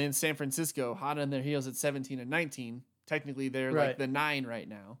 And then San Francisco, hot on their heels at 17-19. Technically, they're like Right. the 9 right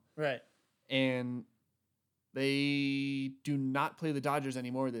now. Right. And they do not play the Dodgers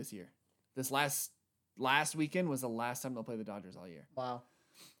anymore this year. This last weekend was the last time they'll play the Dodgers all year. Wow.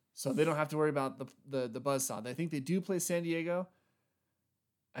 So they don't have to worry about the buzzsaw. I think they do play San Diego.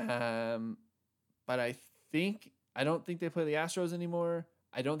 But I don't think they play the Astros anymore.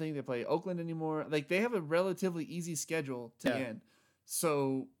 I don't think they play Oakland anymore. Like they have a relatively easy schedule to end.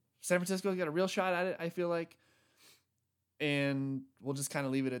 So San Francisco's got a real shot at it, I feel like. And we'll just kind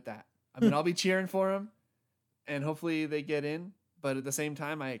of leave it at that. I mean, I'll be cheering for them and hopefully they get in. But at the same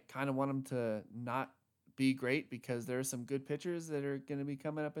time, I kind of want them to not be great because there are some good pitchers that are going to be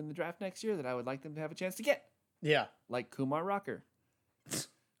coming up in the draft next year that I would like them to have a chance to get. Yeah. Like Kumar Rocker,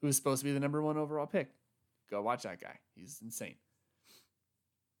 who's supposed to be the number 1 overall pick. Go watch that guy. He's insane.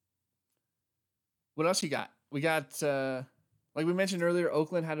 What else you got? We got, like we mentioned earlier,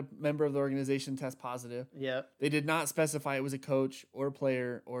 Oakland had a member of the organization test positive. Yep. They did not specify it was a coach or a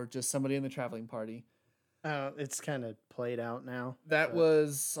player or just somebody in the traveling party. It's kind of played out now. That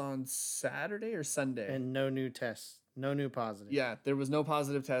was on Saturday or Sunday. And no new tests. No new positive. Yeah, there was no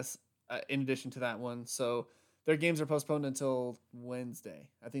positive tests in addition to that one. So their games are postponed until Wednesday.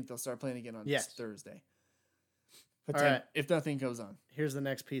 I think they'll start playing again on Thursday. All right. If nothing goes on. Here's the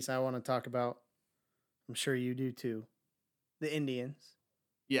next piece I want to talk about. I'm sure you do too. The Indians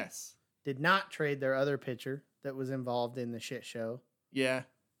Yes. did not trade their other pitcher that was involved in the shit show Yeah.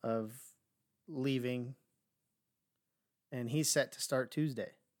 of leaving. And he's set to start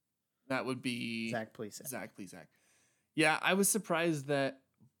Tuesday. That would be Zach Plesac. Zach Plesac. Yeah, I was surprised that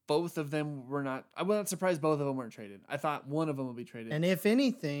both of them were not. I wasn't surprised both of them weren't traded. I thought one of them would be traded. And if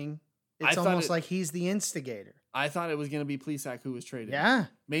anything, it's almost like he's the instigator. I thought it was going to be Plesac who was traded. Yeah.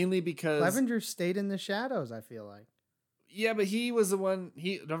 Mainly because Clevenger stayed in the shadows, I feel like. Yeah, but he was the one.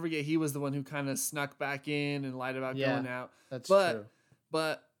 Don't forget he was the one who kind of snuck back in and lied about going out. That's true.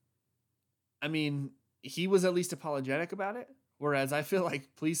 But I mean, he was at least apologetic about it. Whereas I feel like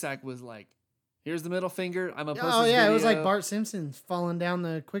Plesac was like, "Here's the middle finger. I'm a post Oh this yeah, video." it was like Bart Simpson falling down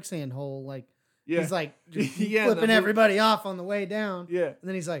the quicksand hole. Like he's like Yeah, flipping everybody off on the way down. Yeah. And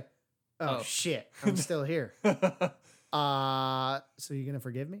then he's like, "Oh, shit, I'm still here." So you gonna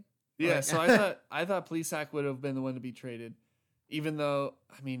forgive me? Yeah, Like, so I thought Plesac would have been the one to be traded, even though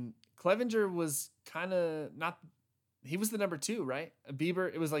I mean Clevenger was kind of not. He was the number 2, right?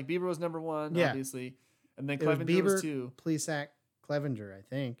 Bieber. It was like Bieber was number 1, Yeah. obviously, and then it was Clevenger was Bieber, 2. Plesac, Clevenger, I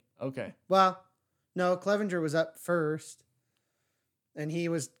think. Okay. Well, no, Clevenger was up first, and he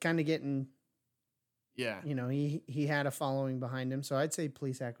was kind of getting. Yeah. He had a following behind him, so I'd say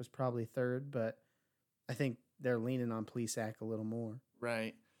Plesac was probably third, but I think they're leaning on Plesac a little more.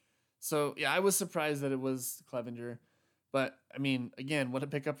 Right. So yeah, I was surprised that it was Clevenger, but I mean, again, what a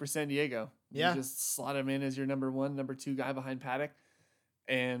pickup for San Diego. Yeah. You just slot him in as your number 1, number 2 guy behind Paddock,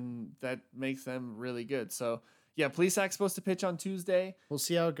 and that makes them really good. So yeah, Plesac's supposed to pitch on Tuesday. We'll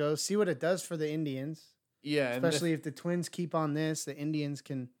see how it goes. See what it does for the Indians. Yeah, Especially if the Twins keep on this, the Indians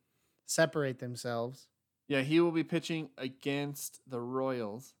can separate themselves. Yeah, he will be pitching against the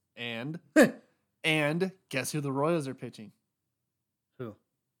Royals, and guess who the Royals are pitching? Who?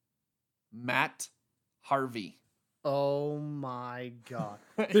 Matt Harvey. Oh my God!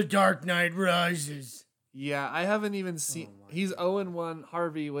 The Dark Knight Rises. Yeah, I haven't even seen. He's 0-1.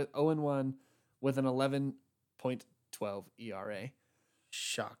 Harvey with 0-1 with an 11.12 ERA.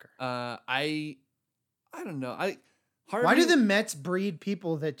 Shocker. I don't know. Harvey, Why do the Mets breed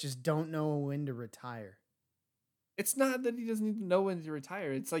people that just don't know when to retire? It's not that he doesn't even know when to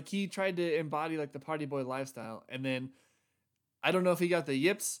retire. It's like he tried to embody like the party boy lifestyle, and then I don't know if he got the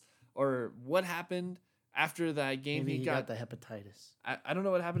yips or what happened after that game. Maybe he got the hepatitis. I don't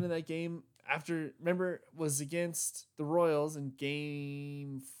know what happened in that game after. Remember, was against the Royals in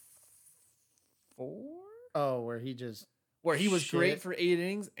game 4. Oh, where he was great for 8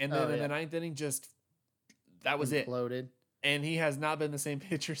 innings, and then in the 9th inning, that was imploded. And he has not been the same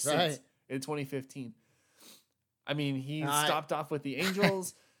pitcher since in 2015. I mean, he stopped off with the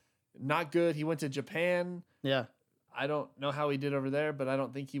Angels. Not good. He went to Japan. Yeah. I don't know how he did over there, but I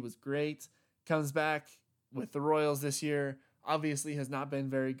don't think he was great. Comes back with the Royals this year. Obviously has not been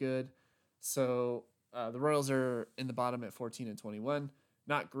very good. So the Royals are in the bottom at 14-21.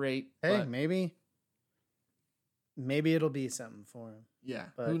 Not great. Hey, but maybe it'll be something for him. Yeah,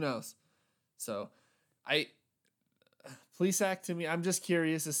 but who knows? So Plesac, to me, I'm just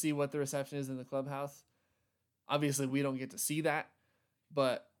curious to see what the reception is in the clubhouse. Obviously, we don't get to see that,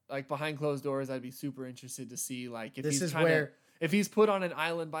 but like behind closed doors, I'd be super interested to see like if if he's put on an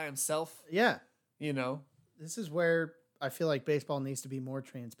island by himself. Yeah, this is where I feel like baseball needs to be more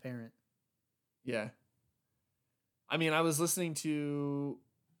transparent. Yeah, I mean, I was listening to.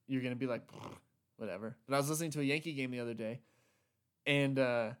 You're gonna be like, whatever, but I was listening to a Yankee game the other day, and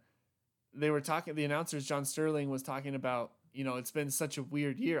they were talking. The announcers, John Sterling, was talking about it's been such a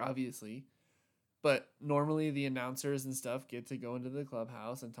weird year, obviously. But normally the announcers and stuff get to go into the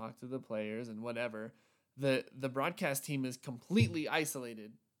clubhouse and talk to the players and whatever. The broadcast team is completely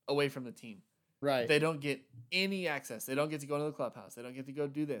isolated away from the team. Right. They don't get any access. They don't get to go into the clubhouse. They don't get to go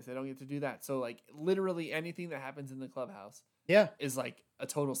do this. They don't get to do that. So like literally anything that happens in the clubhouse is like a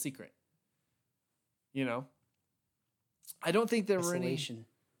total secret. I don't think there were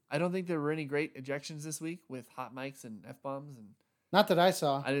any great ejections this week with hot mics and F-bombs and not that I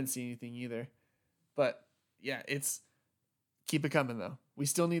saw. I didn't see anything either. But yeah, keep it coming though. We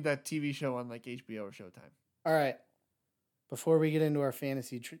still need that TV show on like HBO or Showtime. All right. Before we get into our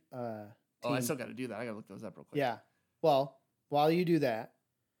fantasy team. I still got to do that. I got to look those up real quick. Yeah. Well, while you do that,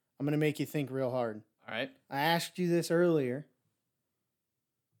 I'm going to make you think real hard. All right. I asked you this earlier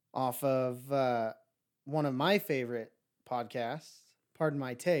off of one of my favorite podcasts, Pardon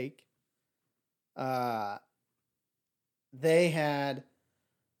My Take. They had...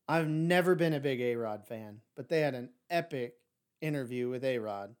 I've never been a big A-Rod fan, but they had an epic interview with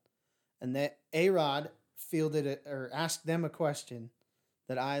A-Rod. And that A-Rod asked them a question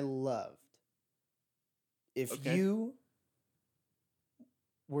that I loved. If you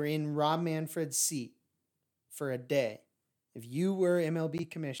were in Rob Manfred's seat for a day, if you were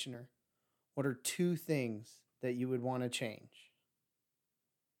MLB commissioner, what are 2 things that you would want to change?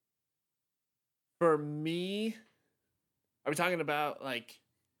 For me, are we talking about like...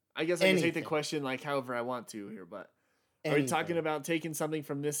 I guess I can take the question like however I want to here, but are we talking about taking something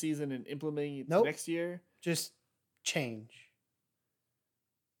from this season and implementing it next year? Just change.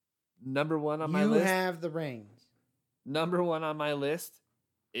 Number 1 on my list. You have the reins. Number 1 on my list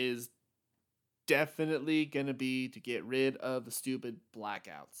is definitely going to be to get rid of the stupid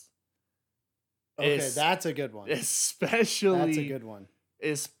blackouts. Okay, that's a good one. That's a good one.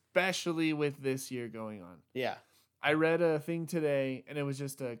 Especially with this year going on. Yeah. I read a thing today, and it was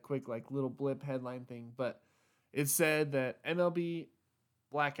just a quick like little blip headline thing, but it said that MLB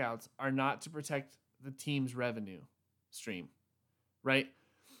blackouts are not to protect the team's revenue stream, right?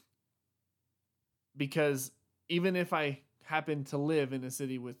 because even if I happen to live in a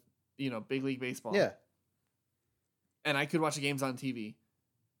city with, big league baseball, Yeah. and I could watch the games on TV,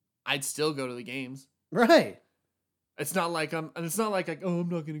 I'd still go to the games. Right. It's not like I'm not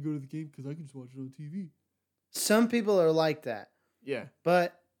going to go to the game because I can just watch it on TV. Some people are like that. Yeah.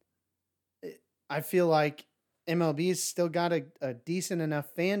 But I feel like MLB's still got a decent enough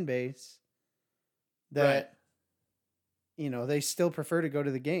fan base that, they still prefer to go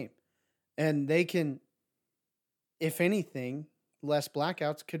to the game. And they can, if anything, less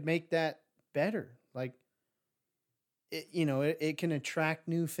blackouts could make that better. Like, it can attract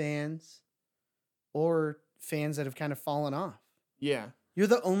new fans or fans that have kind of fallen off. Yeah. You're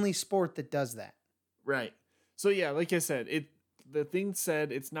the only sport that does that. Right. So yeah, like I said, the thing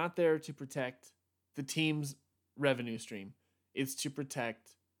said it's not there to protect the team's revenue stream. It's to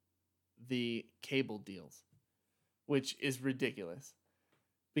protect the cable deals, which is ridiculous.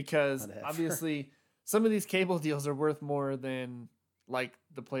 Because obviously some of these cable deals are worth more than like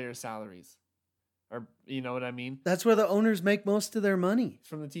the players' salaries. Or you know what I mean? That's where the owners make most of their money. It's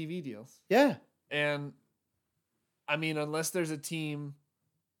from the TV deals. Yeah. And I mean, unless there's a team,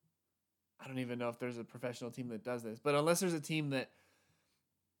 I don't even know if there's a professional team that does this, but unless there's a team that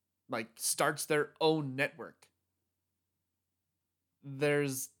like starts their own network,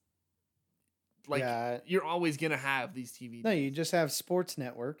 there's like you're always gonna have these TV. No, you just have sports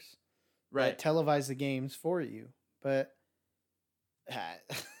networks that televise the games for you. But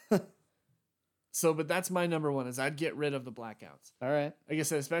but that's my number one is I'd get rid of the blackouts. All right. Like I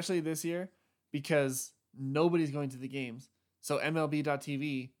said, especially this year because nobody's going to the games. So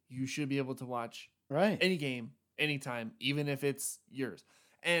MLB.TV, you should be able to watch any game, anytime, even if it's yours.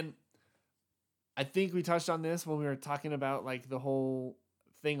 And I think we touched on this when we were talking about like the whole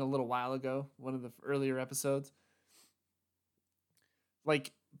thing a little while ago, one of the earlier episodes.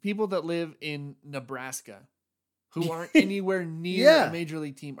 Like people that live in Nebraska who aren't anywhere near a major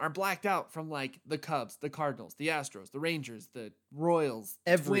league team are blacked out from like the Cubs, the Cardinals, the Astros, the Rangers, the Royals,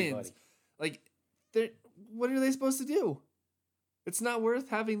 Twins. Like, what are they supposed to do? It's not worth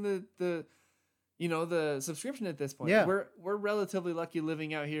having the subscription at this point. Yeah. We're relatively lucky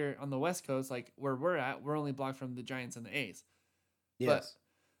living out here on the West Coast, like where we're at. We're only blocked from the Giants and the A's. Yes.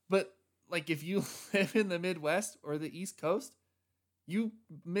 But like if you live in the Midwest or the East Coast, you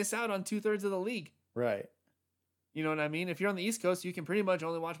miss out on 2/3 of the league. Right. You know what I mean? If you're on the East Coast, you can pretty much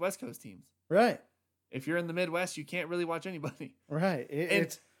only watch West Coast teams. Right. If you're in the Midwest, you can't really watch anybody. Right.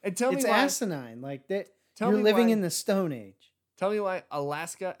 And tell me it's why, asinine. Like that. You're living in the Stone Age. Tell me why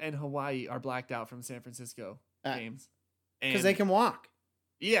Alaska and Hawaii are blacked out from San Francisco games. Because they can walk.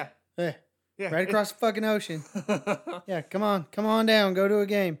 Yeah. Yeah. Right across the fucking ocean. Yeah. Come on down. Go to a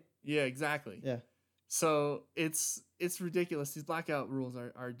game. Yeah, exactly. Yeah. So it's ridiculous. These blackout rules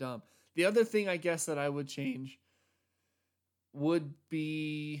are dumb. The other thing I guess that I would change would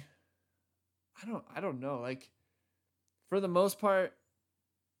be, I don't know. Like for the most part,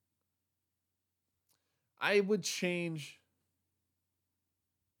 I would change.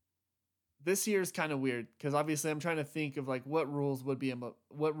 This year is kind of weird because obviously I'm trying to think of like what rules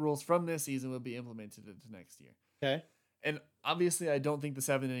from this season would be implemented into next year. Okay. And obviously I don't think the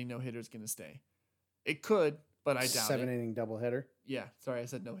 7-inning no-hitter is going to stay. It could, but I doubt 7-inning doubleheader. Yeah. Sorry, I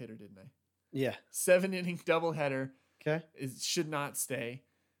said no-hitter, didn't I? Yeah. 7-inning doubleheader. Okay. Should not stay.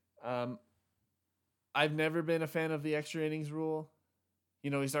 I've never been a fan of the extra innings rule.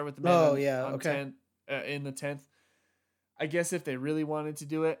 We start with the man in the 10th. I guess if they really wanted to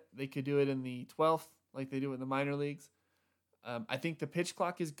do it, they could do it in the 12th, like they do in the minor leagues. I think the pitch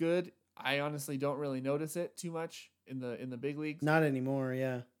clock is good. I honestly don't really notice it too much in the big leagues. Not anymore,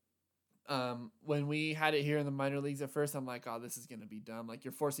 yeah. When we had it here in the minor leagues at first, I'm like, oh, this is going to be dumb. Like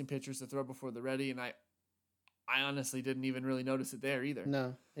you're forcing pitchers to throw before they're ready. And I honestly didn't even really notice it there either.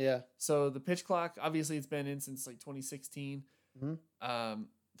 No. Yeah. So the pitch clock, obviously it's been in since like 2016. Mm-hmm.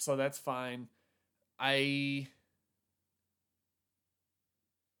 So that's fine. I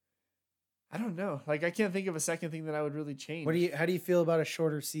don't know. Like I can't think of a second thing that I would really change. How do you feel about a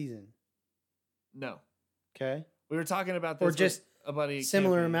shorter season? No. Okay. We were talking about this. Or just about a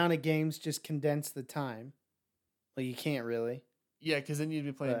similar amount of games, just condense the time. Well, you can't really. Yeah, because then you'd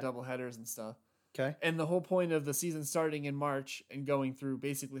be playing double headers and stuff. Okay. And the whole point of the season starting in March and going through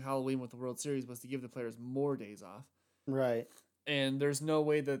basically Halloween with the World Series was to give the players more days off. Right. And there's no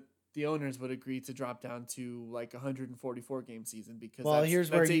way that the owners would agree to drop down to like 144 game season because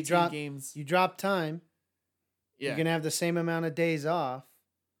here's where you drop games. You drop time. Yeah. You're gonna have the same amount of days off,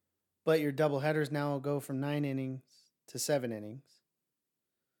 but your double headers now will go from 9 innings to 7 innings.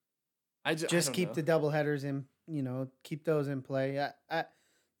 I just keep the double headers in. Keep those in play.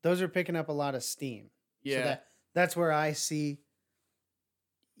 those are picking up a lot of steam. Yeah. So that's where I see,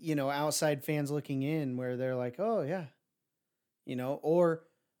 outside fans looking in where they're like, oh yeah, or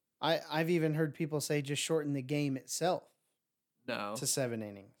I've even heard people say just shorten the game itself. No. To 7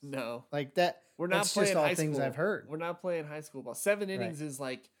 innings. No. Like that. We're not that's playing just all high things school. I've heard. We're not playing high school ball. 7 innings is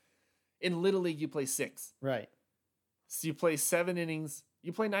like, in Little League, you play 6. Right. So you play 7 innings.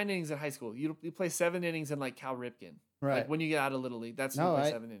 You play 9 innings in high school. You play 7 innings in like Cal Ripken. Right. Like when you get out of Little League, that's when you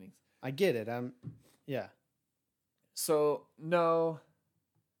play 7 innings. I get it. Yeah. So, no.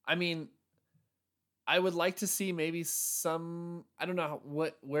 I mean, I would like to see maybe some, I don't know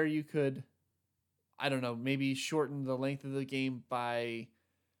where you could, I don't know, maybe shorten the length of the game by,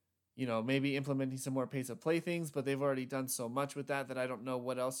 maybe implementing some more pace of play things, but they've already done so much with that I don't know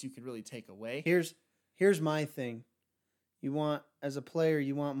what else you could really take away. Here's my thing. As a player,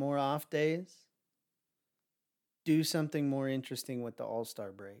 you want more off days? Do something more interesting with the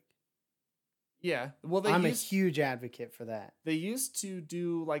All-Star break. Yeah. Well, I'm a huge advocate for that. They used to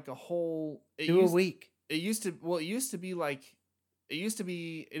do like a whole... a week. It used to be like...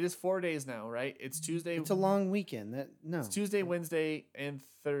 It is 4 days now, right? It's Tuesday. It's a long weekend. It's Tuesday, Wednesday, and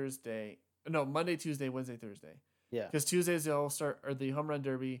Thursday. No, Monday, Tuesday, Wednesday, Thursday. Yeah. Because Tuesday is the All-Star or the Home Run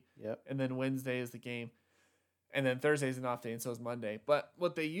Derby. Yep. And then Wednesday is the game. And then Thursday is an off day, and so is Monday. But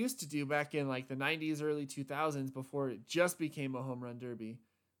what they used to do back in like the 90s, early 2000s, before it just became a Home Run Derby,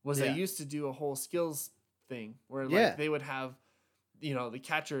 was they used to do a whole skills thing where like they would have, the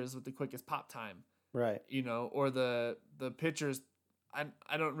catchers with the quickest pop time. Right. Or the pitchers.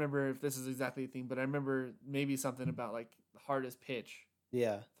 I don't remember if this is exactly the thing, but I remember maybe something about like the hardest pitch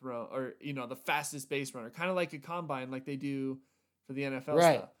throw or, the fastest base runner, kind of like a combine like they do for the NFL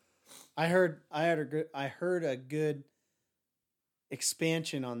stuff. I heard a good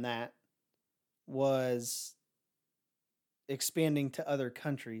expansion on that was expanding to other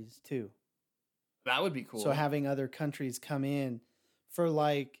countries too. That would be cool. So having other countries come in for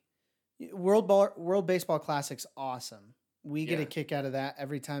like World Baseball Classic's awesome. We get a kick out of that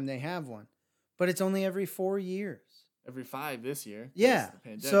every time they have one. But it's only every 4 years. Every 5 this year. Yeah.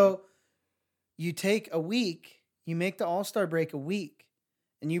 So you take a week, you make the All-Star break a week,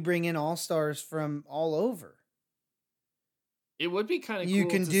 and you bring in All-Stars from all over. It would be kind of cool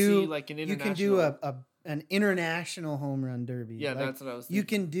to see like an international... You can do an international home run derby. Yeah, that's what I was thinking. You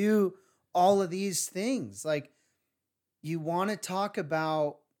can do all of these things. Like, you want to talk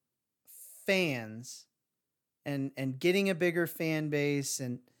about fans and getting a bigger fan base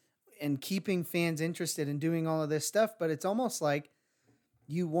and keeping fans interested in doing all of this stuff, but it's almost like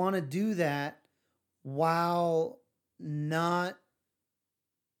you want to do that while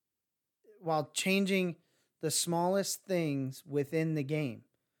changing the smallest things within the game.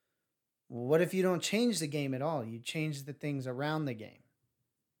 What if you don't change the game at all? You change the things around the game.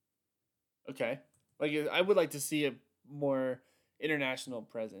 Okay. Like, I would like to see a more international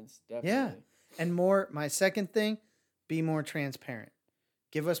presence, definitely. Yeah. And my second thing, be more transparent.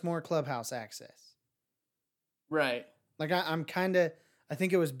 Give us more clubhouse access. Right. Like I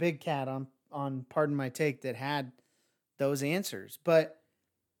think it was Big Cat on Pardon My Take that had those answers. But,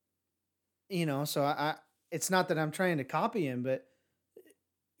 so it's not that I'm trying to copy him, but,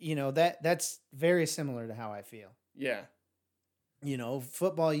 that's very similar to how I feel. Yeah.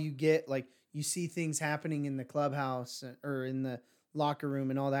 Football, you get like, you see things happening in the clubhouse or in the locker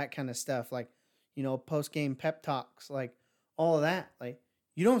room and all that kind of stuff. Like, post-game pep talks, like all of that. Like,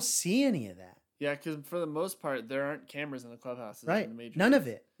 you don't see any of that. Yeah, because for the most part, there aren't cameras in the clubhouses. Right. In the major None leagues. of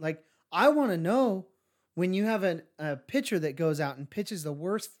it. Like, I want to know when you have a pitcher that goes out and pitches the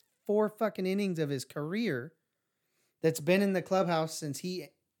worst 4 fucking innings of his career that's been in the clubhouse since he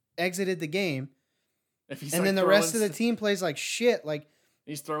exited the game. And then the rest of the team plays like shit. Like,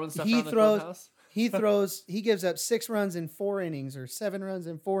 he's throwing stuff around the clubhouse. He gives up 6 runs in 4 innings or 7 runs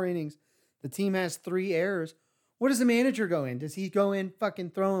in 4 innings. The team has 3 errors. What does the manager go in? Does he go in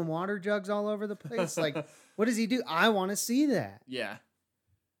fucking throwing water jugs all over the place? Like, what does he do? I want to see that. Yeah.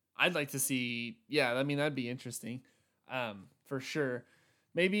 I'd like to see, that'd be interesting. For sure.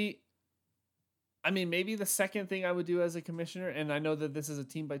 Maybe the second thing I would do as a commissioner, and I know that this is a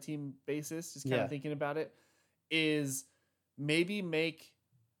team by team basis, just kind of thinking about it, is maybe make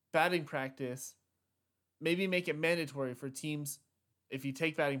batting practice, maybe make it mandatory for teams, if you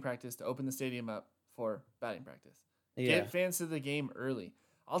take batting practice, to open the stadium up for batting practice. Yeah. Get fans to the game early.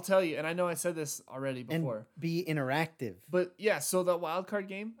 I'll tell you, and I know I said this already before. And be interactive. But yeah, so the wild card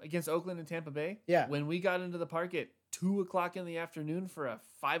game against Oakland and Tampa Bay, when we got into the park at 2:00 in the afternoon for a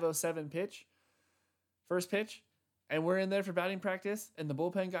 5:07 pitch, first pitch, and we're in there for batting practice, and the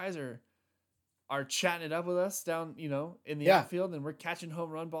bullpen guys are are chatting it up with us down, in the Yeah. outfield, and we're catching home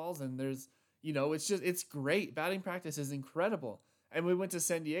run balls, and there's, it's great. Batting practice is incredible. And we went to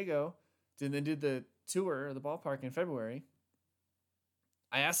San Diego and then did the tour of the ballpark in February.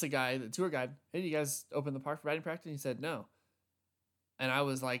 I asked the tour guide, hey, do you guys open the park for batting practice? And he said no. And I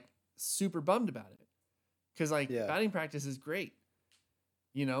was like super bummed about it. Because batting practice is great.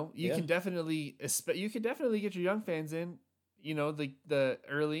 You can definitely get your young fans in, the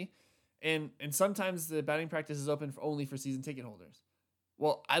early, and sometimes the batting practice is open only for season ticket holders.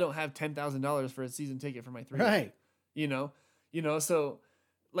 Well, I don't have $10,000 for a season ticket for my 3. Right. So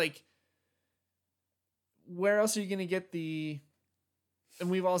where else are you going to get and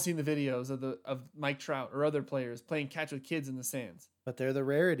we've all seen the videos of Mike Trout or other players playing catch with kids in the stands. But they're the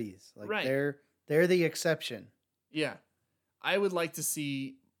rarities. Right. They're the exception. Yeah. I would like to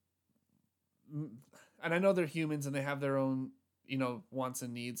see, and I know they're humans and they have their own, wants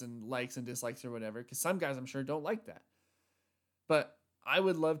and needs and likes and dislikes or whatever, because some guys I'm sure don't like that. But I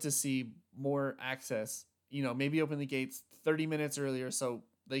would love to see more access, maybe open the gates 30 minutes earlier so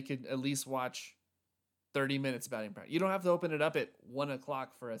they could at least watch 30 minutes of batting practice. You don't have to open it up at 1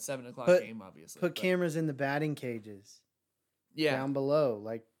 o'clock for a 7 o'clock game, obviously. Put cameras in the batting cages. Yeah. Down below,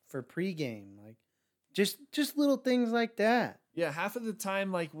 for pregame, just little things like that. Yeah, half of the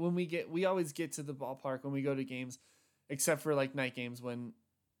time, we always get to the ballpark when we go to games, except for night games when,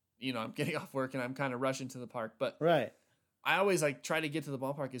 I'm getting off work and I'm kind of rushing to the park. But right. I always try to get to the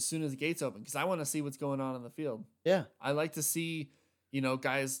ballpark as soon as the gates open because I want to see what's going on in the field. Yeah. I like to see,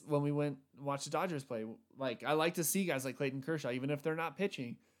 guys, when we went and watched the Dodgers play, I like to see guys like Clayton Kershaw, even if they're not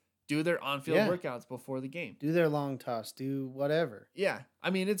pitching, do their on-field workouts before the game. Do their long toss, do whatever. Yeah. I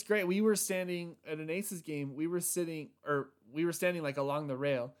mean, it's great. We were standing at an Aces game. We were standing along the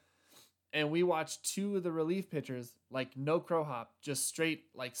rail, and we watched 2 of the relief pitchers, no crow hop, just straight,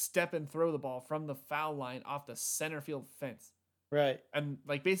 step and throw the ball from the foul line off the center field fence. Right. And,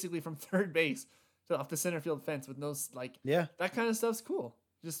 basically from third base to off the center field fence with no, that kind of stuff's cool.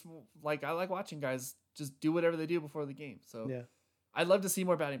 Just, I like watching guys just do whatever they do before the game. So, yeah. I'd love to see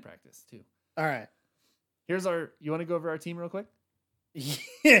more batting practice, too. All right. You want to go over our team real quick?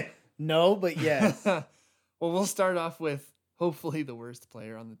 Yeah. No, but yes. Well, we'll start off with hopefully the worst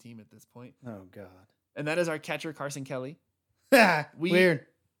player on the team at this point. Oh, God. And that is our catcher, Carson Kelly. Weird.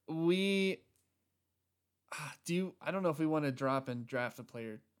 I don't know if we want to draft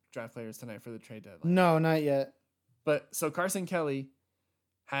players tonight for the trade deadline. No, not yet. But so Carson Kelly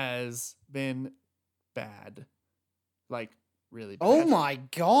has been bad. Really bad. Oh my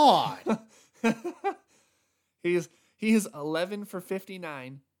God. He is 11 for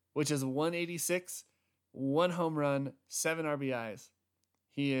 59, which is 186, 1 home run, 7 RBIs.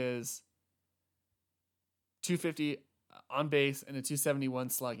 He is 250 on base and a 271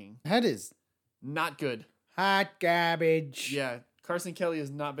 slugging. That is not good. Hot garbage. Yeah, Carson Kelly has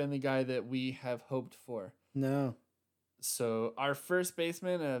not been the guy that we have hoped for. No. So our first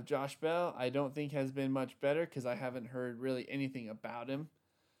baseman of Josh Bell, I don't think has been much better because I haven't heard really anything about him.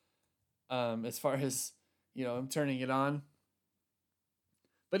 As far as, him turning it on.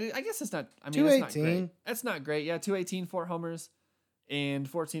 But I guess it's not, 218. That's not great. Yeah, 218, 4 homers, and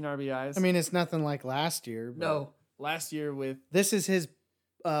 14 RBIs. I mean, it's nothing like last year. No, last year with... This is his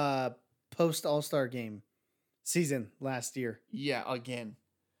post All-Star game season last year. Yeah, again.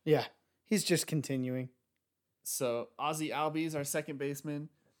 Yeah, he's just continuing. So Ozzie Albies, our second baseman,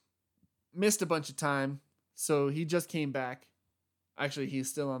 missed a bunch of time, so he just came back. Actually, he's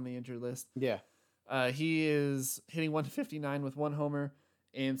still on the injured list. Yeah. He is hitting 159 with 1 homer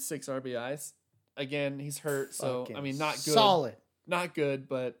and 6 RBIs. Again, he's hurt, so not good. Solid. Not good,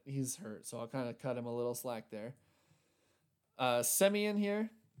 but he's hurt, so I'll kind of cut him a little slack there. Semien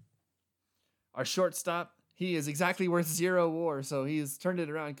here, our shortstop, he is exactly worth 0 WAR, so he's turned it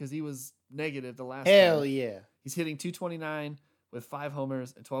around because he was negative the last Hell time. Yeah. He's hitting 229 with 5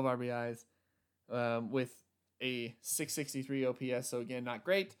 homers and 12 RBIs with a 663 OPS. So, again, not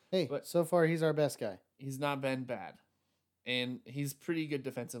great. Hey, but so far he's our best guy. He's not been bad. And he's pretty good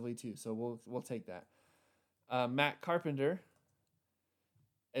defensively, too. So, we'll take that. Matt Carpenter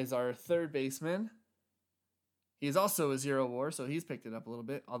is our third baseman. He's also a 0 WAR, so he's picked it up a little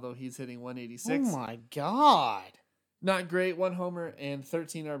bit, although he's hitting 186. Oh, my God. Not great. 1 homer and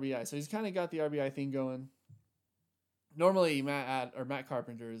 13 RBI. So he's kind of got the RBI thing going. Normally, Matt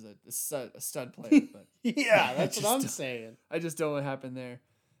Carpenter is a stud player. But yeah, that's what I'm saying. I just don't know what happened there.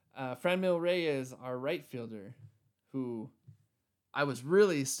 Franmil Reyes, our right fielder, who I was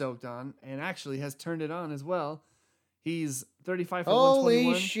really stoked on and actually has turned it on as well. He's 35 for 121.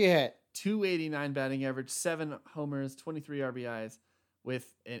 Holy shit. 289 batting average, 7 homers, 23 RBIs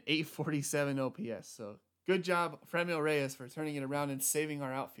with an 847 OPS. So good job, Franmil Reyes, for turning it around and saving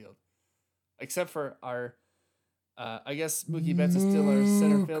our outfield. Except for our, I guess Mookie Betts is still our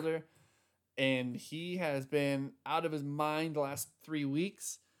center fielder, and he has been out of his mind the last 3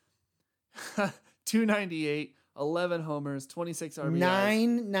 weeks. 298, 11 homers, 26 RBIs.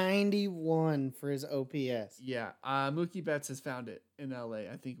 991 for his OPS. Yeah, Mookie Betts has found it in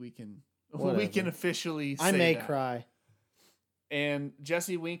LA. I think we can officially say I may that. cry. And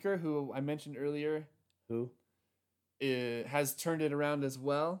Jesse Winker, who I mentioned earlier, has turned it around as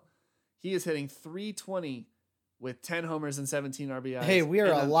well. He is hitting 320 with 10 homers and 17 RBIs. Hey, we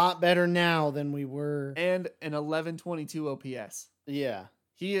are a lot better now than we were. And an 1122 OPS. Yeah.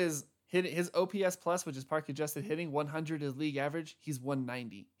 He is hitting his OPS plus, which is park adjusted hitting, 100 is league average. He's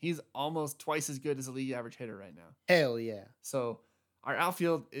 190. He's almost twice as good as a league average hitter right now. Hell yeah. So our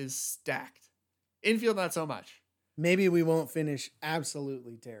outfield is stacked. Infield, not so much. Maybe we won't finish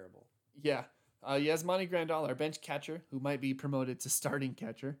absolutely terrible. Yeah. Yasmani Grandal, our bench catcher, who might be promoted to starting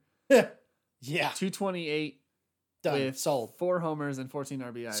catcher. Yeah. 228 Done. with Sold. 4 homers and 14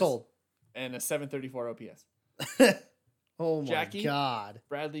 RBIs. Sold. And a 734 OPS. Oh my Jackie God.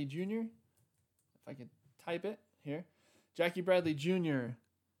 Bradley Jr. If I can type it here. Jackie Bradley Jr.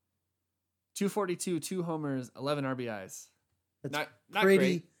 242, 2 homers, 11 RBIs. That's not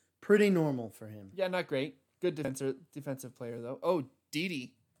pretty normal for him. Yeah, not great. Good defensive player, though. Oh,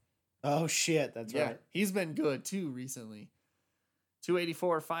 Didi. Oh, shit. That's right. He's been good, too, recently.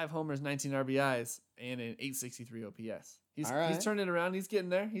 284, 5 homers, 19 RBIs, and an 863 OPS. He's turning it around. He's getting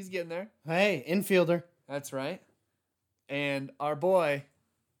there. Hey, infielder. That's right. And our boy,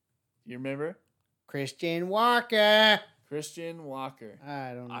 do you remember? Christian Walker.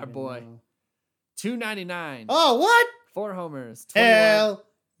 I don't know. Our boy. 299. Oh, what? 4 homers. 21, hell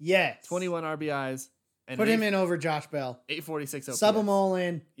yes. 21 RBIs. And put him in over Josh Bell. 846 OPS. Sub them all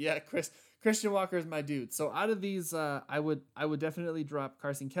in. Yeah, Christian Walker is my dude. So out of these, I would definitely drop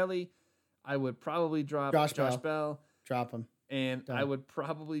Carson Kelly. I would probably drop Josh Bell. Drop him. And I would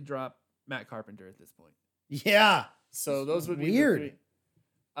probably drop Matt Carpenter at this point. Yeah. So those would be weird.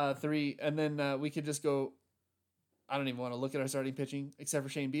 Three. And then we could just go. I don't even want to look at our starting pitching except for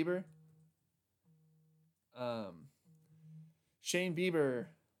Shane Bieber. Shane Bieber,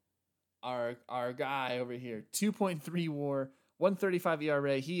 our guy over here, 2.3 WAR, 135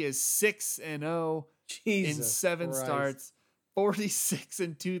 ERA. He is 6-0 in 7 starts, 46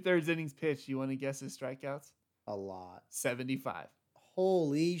 and 2/3 innings pitched. You want to guess his strikeouts? A lot. 75.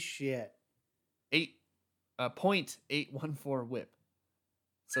 Holy shit. 0.814 whip.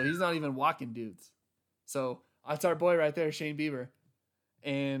 So he's not even walking dudes. So that's our boy right there, Shane Bieber.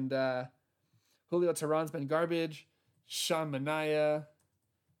 And Julio Teheran's been garbage. Sean Manaea,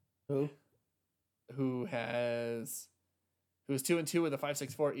 who is 2-2 with a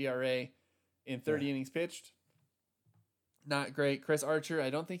 5.64 ERA in 30 innings pitched. Not great. Chris Archer, I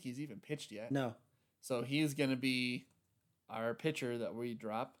don't think he's even pitched yet. No. So he's going to be our pitcher that we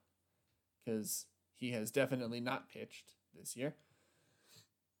drop because he has definitely not pitched this year.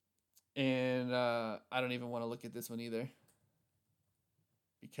 And I don't even want to look at this one either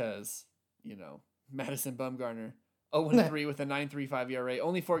because, Madison Bumgarner, 0-3 with a 9.35 ERA.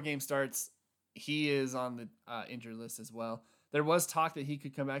 Only 4 game starts. He is on the injured list as well. There was talk that he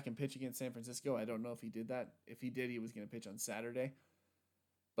could come back and pitch against San Francisco. I don't know if he did that. If he did, he was going to pitch on Saturday.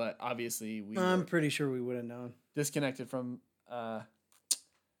 But obviously, I'm pretty sure we would have known. Disconnected from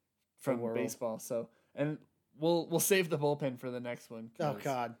baseball. So, and we'll save the bullpen for the next one. Oh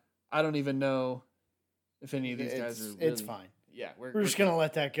God, I don't even know if any of these guys are. Really, it's fine. Yeah, we're just gonna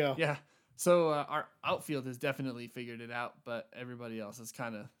let that go. Yeah. So our outfield has definitely figured it out, but everybody else is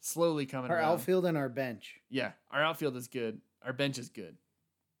kind of slowly coming around. Our outfield and our bench. Yeah, our outfield is good. Our bench is good.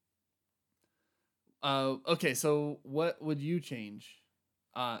 Okay, so what would you change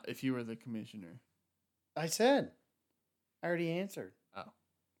if you were the commissioner? I already answered. Oh.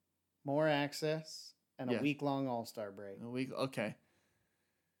 More access and a week-long All-Star break. Okay.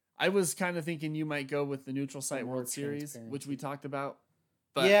 I was kind of thinking you might go with the Neutral Site World Series, which we talked about.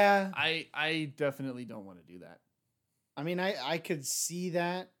 But yeah. I definitely don't want to do that. I mean, I could see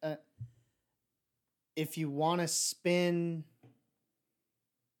that. If you want to spin...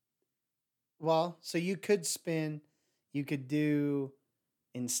 Well, so you could do,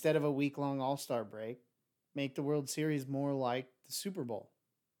 instead of a week-long All-Star break, make the World Series more like the Super Bowl.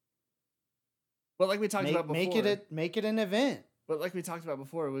 But like we talked about before. Make it an event. But like we talked about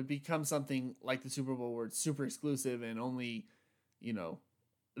before, it would become something like the Super Bowl where it's super exclusive and only,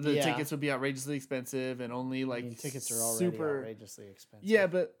 the tickets would be outrageously expensive and only tickets are already outrageously expensive. Yeah,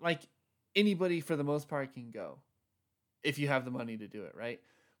 but like anybody for the most part can go. if you have the money to do it, right?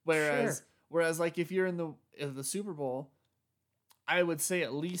 Whereas like if you're in the Super Bowl, I would say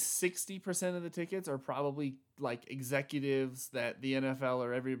at least 60% of the tickets are probably like executives that the NFL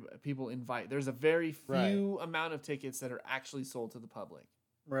or every people invite. There's a very few amount of tickets that are actually sold to the public.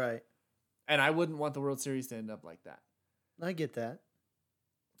 Right. And I wouldn't want the World Series to end up like that. I get that.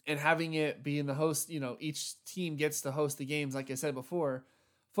 And having it be in the host, each team gets to host the games. Like I said before,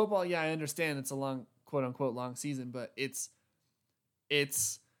 football, yeah, I understand it's a long, quote unquote, long season, but it's 8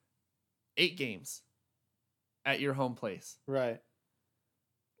 games at your home place. Right.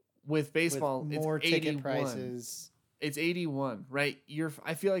 With baseball, with more it's ticket 81. prices. It's 81, right?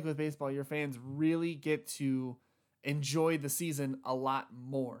 I feel like with baseball, your fans really get to enjoy the season a lot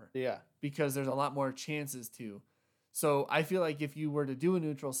more. Yeah. Because there's a lot more chances to. So I feel like if you were to do a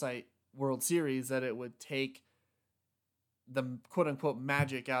neutral site World Series, that it would take the quote unquote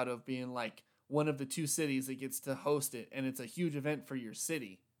magic out of being like one of the 2 cities that gets to host it. And it's a huge event for your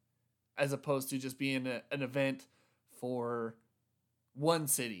city, as opposed to just being an event for one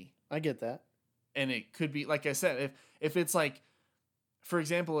city. I get that. And it could be, like I said, if it's like, for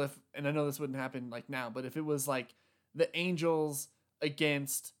example, and I know this wouldn't happen like now, but if it was like the Angels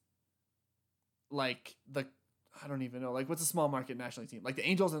against like I don't even know, like what's a small market National League team? Like the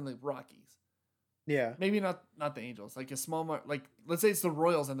Angels and the Rockies. Yeah. Maybe not the Angels, like a small like let's say it's the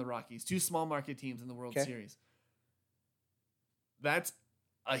Royals and the Rockies, 2 small market teams in the World Series. That's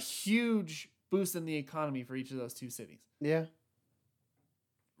a huge boost in the economy for each of those 2 cities. Yeah.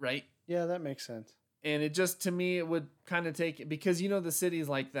 Right? Yeah, that makes sense. And it just, to me, it would kind of take, because the cities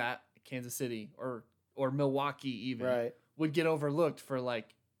like that, Kansas City or Milwaukee even, would get overlooked for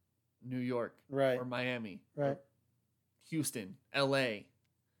like New York or Miami, or Houston, LA.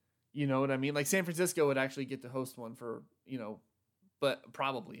 You know what I mean? Like San Francisco would actually get to host one for, but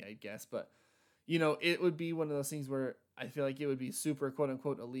probably, I guess. But, it would be one of those things where I feel like it would be super quote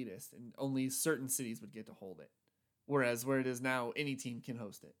unquote elitist and only certain cities would get to hold it. Whereas where it is now, any team can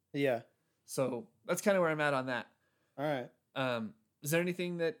host it. Yeah. So that's kind of where I'm at on that. All right. Is there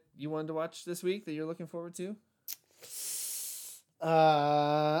anything that you wanted to watch this week that you're looking forward to?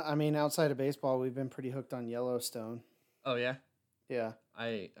 I mean, outside of baseball, we've been pretty hooked on Yellowstone. Oh, yeah? Yeah.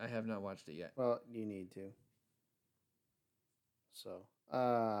 I have not watched it yet. Well, you need to. So,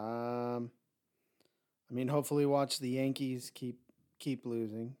 I mean, hopefully watch the Yankees keep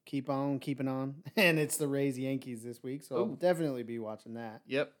losing. Keep on keeping on. And it's the Rays Yankees this week, so I'll definitely be watching that.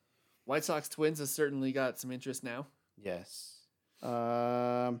 Yep. White Sox Twins has certainly got some interest now. Yes.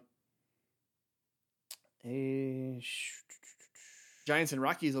 Giants and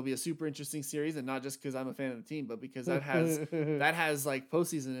Rockies will be a super interesting series, and not just because I'm a fan of the team, but because that has like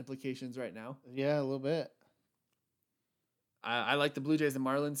postseason implications right now. Yeah, a little bit. I like the Blue Jays and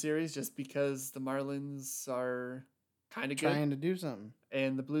Marlins series just because the Marlins are kind of good, trying to do something,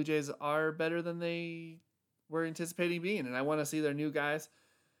 and the Blue Jays are better than they were anticipating being, and I want to see their new guys,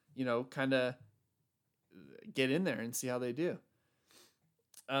 kind of get in there and see how they do.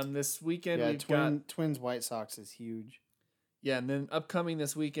 This weekend we've got Twins White Sox is huge. Yeah, and then upcoming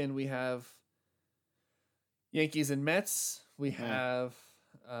this weekend we have Yankees and Mets. We have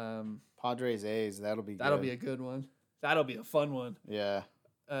Padres A's. That'll be a good one. That'll be a fun one. Yeah.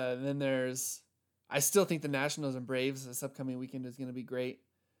 Then I still think the Nationals and Braves this upcoming weekend is going to be great.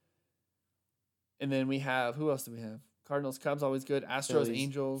 And then we have, who else do we have? Cardinals, Cubs, always good. Astros,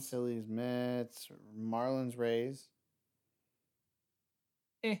 Angels. Phillies, Mets, Marlins, Rays.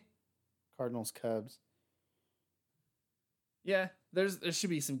 Cardinals, Cubs. Yeah, there should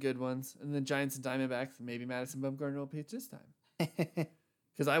be some good ones. And then Giants and Diamondbacks. Maybe Madison Bumgarner will pitch this time.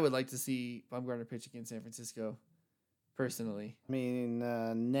 Because I would like to see Bumgarner pitch against San Francisco, personally. I mean,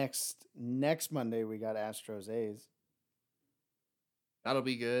 next Monday we got Astros A's. That'll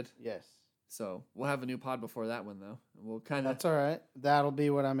be good. Yes. So we'll have a new pod before that one, though. We'll That's all right. That'll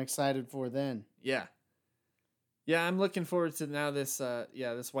be what I'm excited for then. Yeah. Yeah, I'm looking forward to now this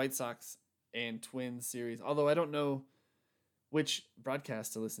White Sox and Twins series. Although I don't know which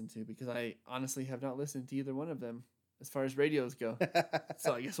broadcast to listen to because I honestly have not listened to either one of them as far as radios go.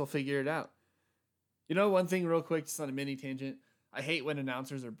 So I guess we'll figure it out. One thing real quick, just on a mini tangent. I hate when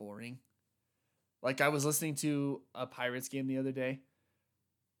announcers are boring. Like I was listening to a Pirates game the other day,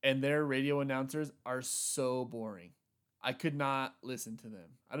 and their radio announcers are so boring. I could not listen to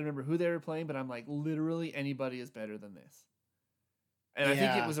them. I don't remember who they were playing, but I'm like, literally anybody is better than this. And I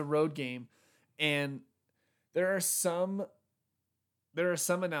think it was a road game. And there are some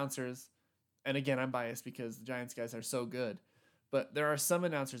announcers, and again, I'm biased because the Giants guys are so good, but there are some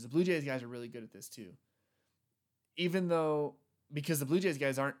announcers, the Blue Jays guys are really good at this too. Even though, because the Blue Jays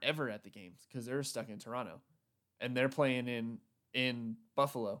guys aren't ever at the games because they're stuck in Toronto. and they're playing in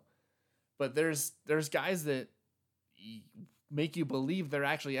Buffalo. But there's guys that make you believe they're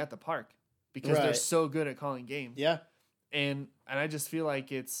actually at the park because they're so good at calling games. Yeah. And I just feel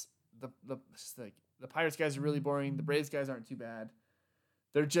like it's the Pirates guys are really boring. The Braves guys aren't too bad.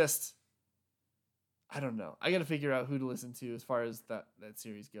 They're just, I don't know. I got to figure out who to listen to as far as that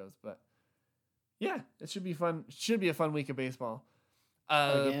series goes. But yeah, it should be fun. It should be a fun week of baseball.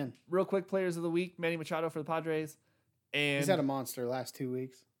 Again, real quick, players of the week: Manny Machado for the Padres, and he's had a monster last 2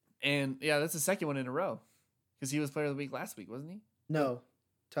 weeks. And yeah, that's the second one in a row because he was player of the week last week, wasn't he? No,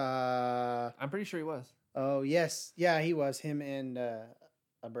 I'm pretty sure he was. Oh yes, yeah, he was. Him and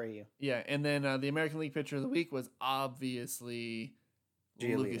Abreu. Yeah, and then the American League pitcher of the week was obviously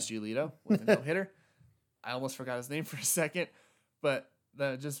Lucas Giolito with a no hitter. I almost forgot his name for a second, but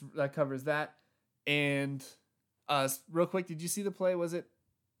that covers that. And real quick, did you see the play? Was it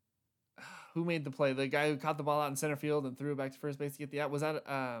who made the play? The guy who caught the ball out in center field and threw it back to first base to get the out. Was that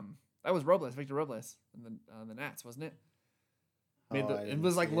was Robles, Victor Robles, in the Nats, wasn't it? It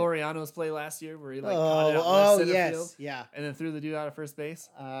was like Laureano's play last year where he caught it out in center field, yeah, and then threw the dude out of first base.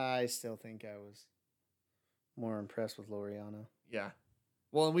 I still think I was more impressed with Laureano. Yeah,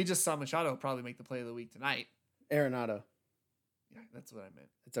 well, and we just saw Machado probably make the play of the week tonight. Arenado. Yeah, that's what I meant.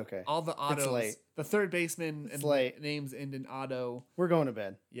 It's okay. All the autos. It's late. The third baseman and names end in auto. We're going to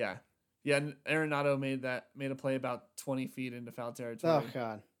bed. Yeah. Yeah, Arenado made a play about 20 feet into foul territory. Oh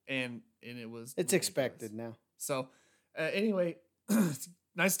God. And it was It's expected now. So anyway,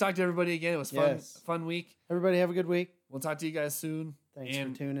 nice to talk to everybody again. It was fun. Yes. Fun week. Everybody have a good week. We'll talk to you guys soon. Thanks for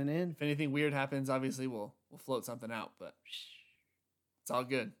tuning in. If anything weird happens, obviously we'll float something out, but it's all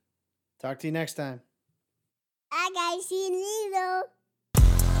good. Talk to you next time. I got you, Lilo.